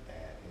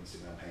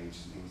Instagram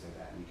pages and things like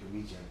that, and you can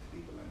reach out to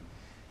people and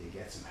you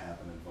get some help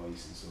and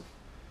advice and stuff.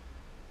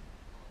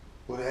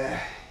 But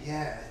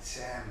it's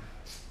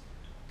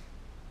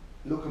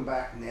looking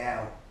back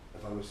now,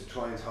 if I was to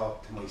try and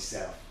talk to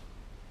myself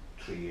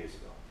 3 years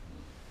ago,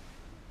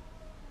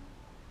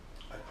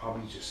 I'd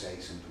probably just say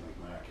something like,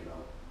 Mark,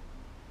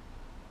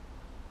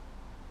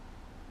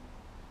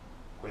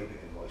 great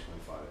bit of advice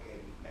my father gave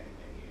me many,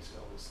 many years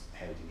ago was,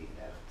 how do you eat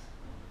an elephant?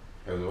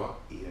 How do what?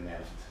 Eat an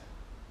elephant.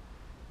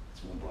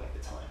 It's one bite at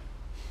a time.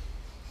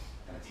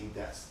 And I think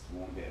that's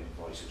one bit of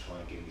advice I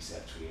try and give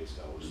myself 3 years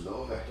ago was,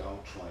 don't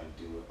try and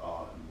do it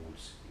all at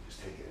once. You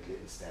just take it a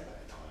little step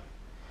at a time.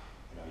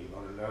 You're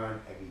going to learn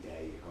every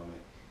day. You're going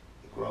to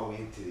grow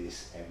into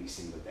this every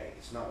single day.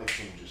 It's not like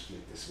someone just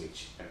flipped the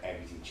switch and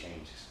everything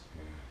changes.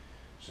 Yeah.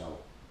 So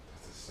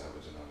that's a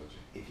savage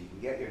analogy. If you can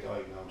get your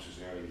diagnosis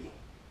early,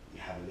 you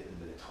have a little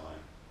bit of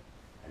time,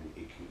 and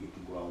you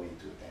can grow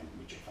into it then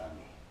with your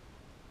family.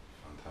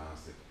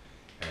 Fantastic.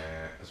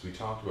 As we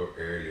talked about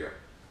earlier,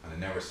 and it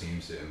never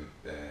seems to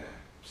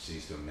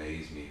cease to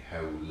amaze me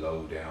how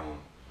low down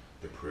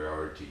the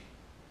priority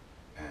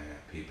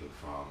people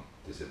from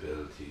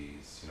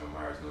disabilities,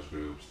 marginalised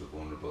groups, the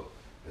vulnerable,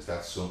 is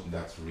that something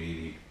that's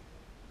really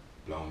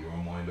blown your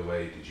mind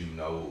away? Did you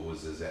know it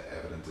was as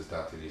evident as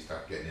that till you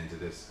start getting into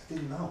this? I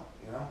didn't know,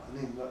 I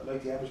mean,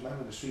 like the average man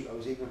on the street, I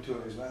was ignorant to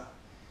it as well,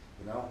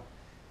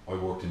 I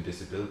worked in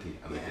disability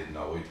and I didn't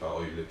know. I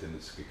thought I lived in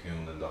this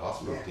cocoon in the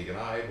hospital thinking,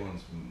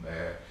 everyone's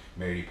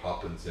Mary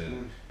Poppins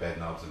and bed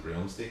knobs and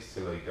broomsticks,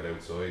 till I got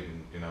outside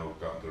and,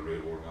 got into the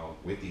real world now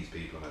with these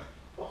people and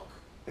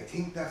I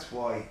think that's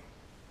why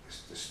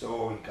the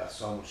story got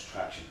so much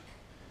traction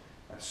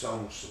and so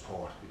much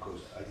support,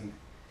 because I think,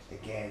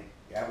 again,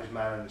 the average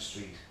man on the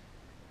street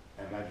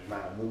and the average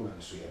man and woman on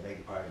the street, I beg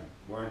your pardon,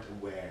 weren't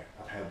aware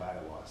of how bad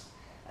it was,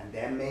 and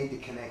then made the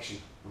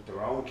connection with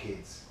their own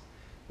kids,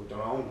 with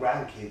their own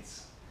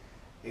grandkids,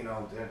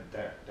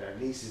 their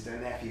nieces, their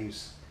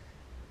nephews,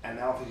 and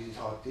now obviously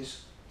thought,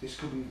 this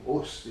could be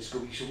us, this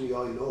could be somebody I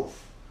love,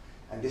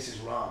 and this is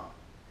wrong.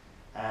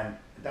 And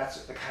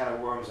that's the kind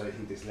of worms that I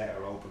think this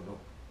letter opened up,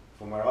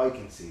 from where I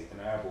can see it in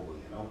our bubble,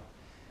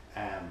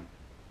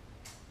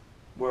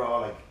 we're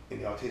all like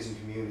in the autism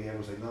community.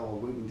 Everyone's like, no,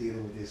 we've been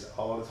dealing with this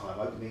all the time.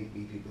 I've meet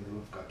people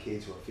who've got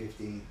kids who are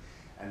 15,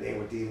 and they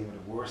were dealing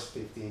with the worst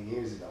 15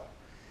 years ago.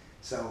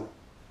 So,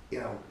 you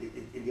know,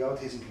 in the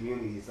autism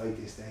community, it's like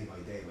this day by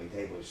day by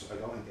day. But I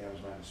don't think the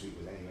average man in the street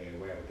was anywhere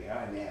aware, but they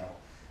are now,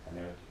 and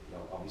they're, you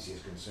know, obviously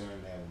as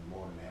concerned now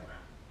more than ever.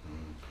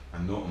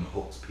 And nothing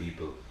hooks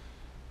people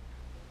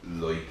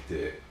like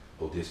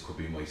oh, this could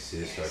be my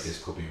sister, Yes.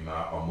 this could be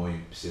or my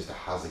sister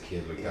has a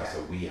kid like that, Yeah.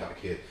 so we have a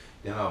kid.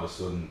 Then all of a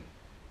sudden,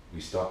 we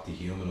stop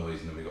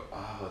dehumanising them. We go,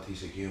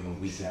 these are human.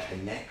 We can Exactly.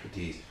 connect with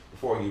these.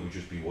 Before you would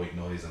just be white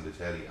noise on the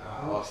telly.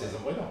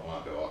 Autism. I don't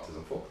want to do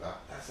autism. Fuck that.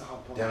 That's the whole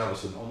point. Then all of a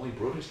sudden, my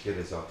brother's kid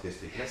is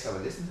autistic. Let's have a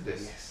listen to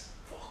this. Yes.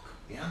 Fuck,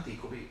 the auntie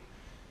could be.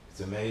 It's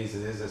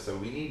amazing, isn't it? So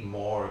we need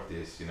more of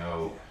this, you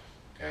know.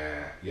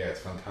 Yeah, it's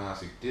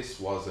fantastic. This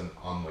wasn't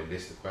on my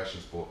list of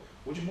questions, but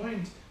would you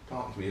mind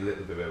talking to me a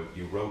little bit about,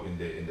 you wrote in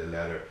the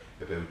letter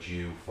about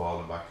you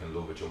falling back in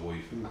love with your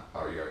wife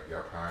or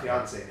your partner.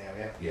 Fiance now,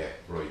 yeah. Yeah,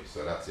 right.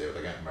 So that's it.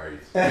 They're getting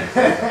married.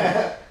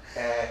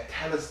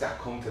 Tell us that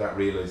come to that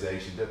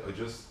realization. That I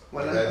just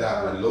read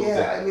that and I loved it.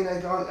 I mean,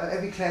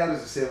 every cloud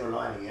is a silver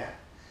lining, yeah.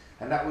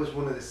 And that was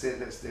one of the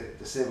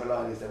silver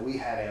linings that we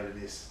had out of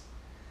this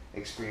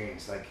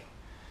experience. Like,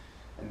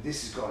 and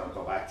this is going to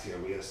go back to your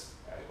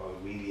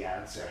really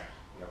answer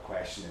your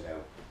question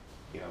about,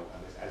 you know,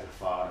 as a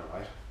father,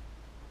 right?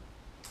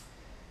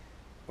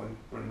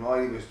 When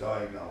Riley was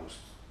diagnosed,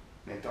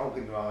 now don't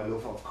get me wrong,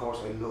 of course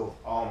I love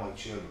all my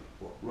children,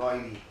 but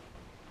Riley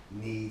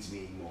needs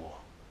me more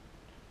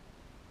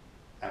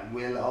and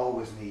will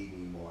always need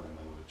me more than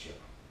my other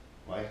children,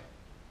 right?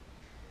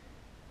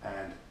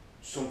 And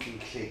something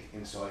clicked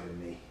inside of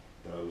me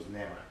that I was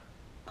never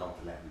going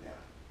to let him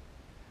down.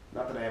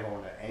 Not that I ever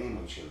want to let any of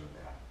my children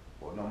down,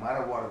 but no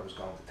matter what it was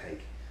going to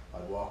take,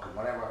 I'd walk in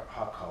whatever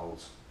hot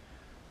coals,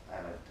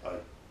 and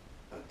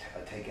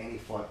I'd take any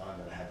fight on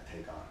that I had to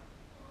take on.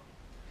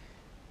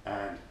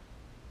 And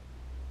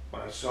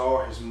when I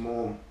saw his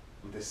mum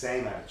with the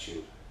same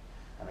attitude,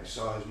 and I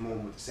saw his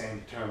mum with the same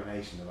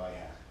determination that I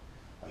had,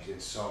 I then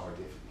saw her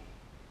differently.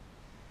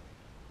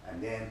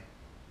 And then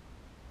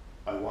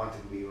I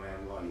wanted to be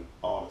around Riley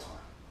all the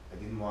time. I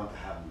didn't want to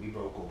have him. We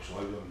broke up, so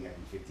I was only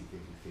getting 50% of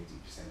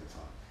the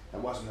time.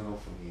 That wasn't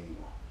enough for me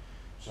anymore.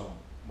 So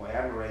my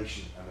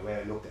admiration and the way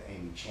I looked at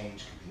Amy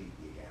changed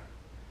completely again.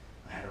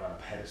 I had her on a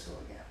pedestal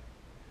again.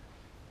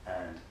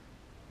 And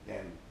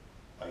then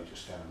I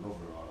just fell in love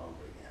with her all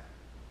over again.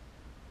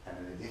 And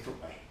in a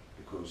different way,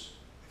 because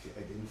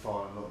I didn't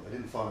fall in love, I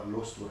didn't fall in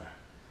lust with her,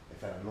 I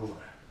fell in love with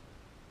her.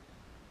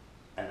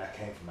 And that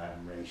came from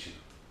admiration,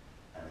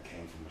 and it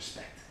came from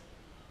respect,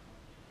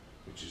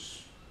 which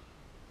is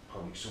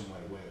probably some way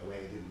a way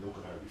I didn't look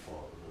at her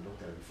before. I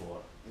looked at her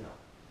before, you know,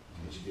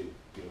 as you do,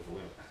 beautiful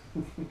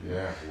women.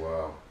 Yeah,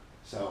 wow.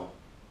 So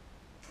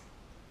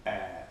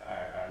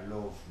our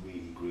love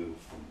really grew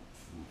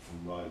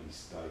from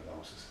Riley's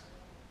diagnosis.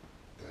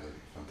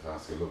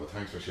 Fantastic. I love it.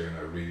 Thanks for sharing.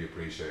 I really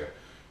appreciate it.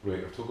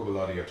 Right, I've took up a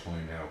lot of your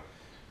time now.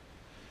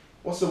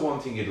 What's the one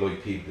thing you'd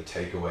like people to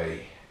take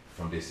away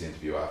from this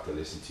interview after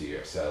listening to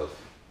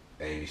yourself,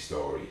 Amy's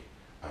story,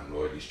 and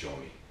Riley's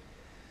journey?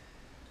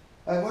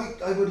 I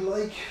would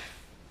like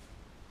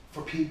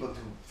for people to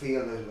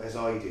feel as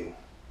I do,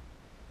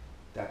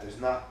 that there's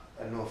not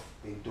enough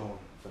being done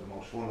for the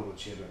most vulnerable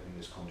children in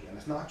this country. And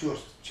it's not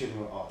just children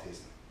with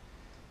autism.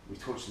 We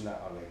touched on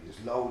that already. There's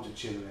loads of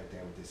children out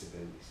there with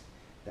disabilities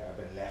that have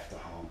been left at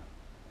home.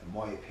 In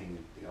my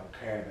opinion, they don't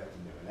care about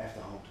them. They've been left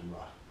at home to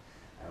rot.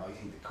 And I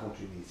think the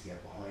country needs to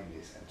get behind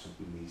this, and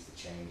something needs to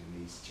change, and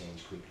needs to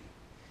change quickly.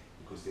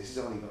 Because this is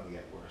only going to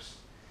get worse.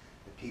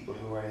 The people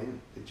who are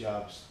in the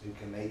jobs who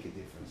can make a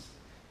difference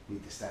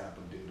need to stand up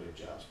and do their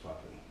jobs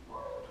properly,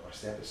 or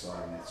step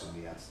aside and let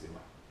somebody else do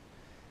it.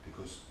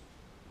 Because,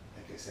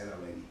 like I said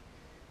already,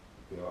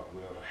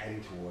 we're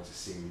heading towards a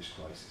serious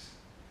crisis,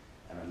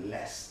 and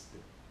unless the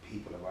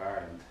people of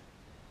Ireland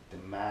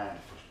demand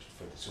for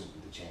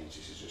something to change,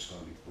 this is just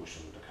going to be pushed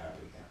under the carpet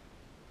again.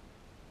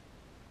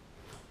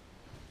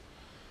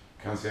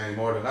 Can't say any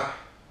more than that.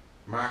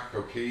 Mark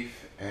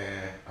O'Keefe,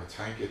 I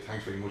thank you.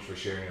 Thanks very much for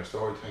sharing your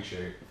story. Thanks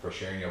for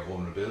sharing your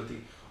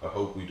vulnerability. I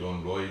hope we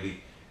done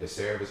Riley a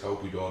service. I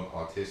hope we done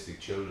autistic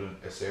children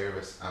a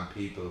service, and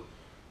people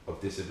of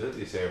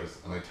disability service.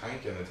 And I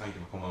thank you, and I thank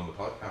you for coming on the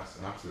podcast.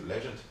 An absolute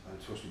legend. And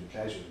trust me, the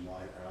pleasure is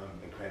mine, and I'm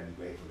incredibly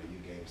grateful that you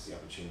gave us the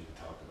opportunity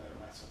to talk about it,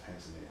 Matt. So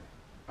thanks a million.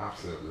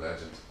 Absolute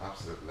legend.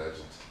 Absolute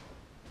legend.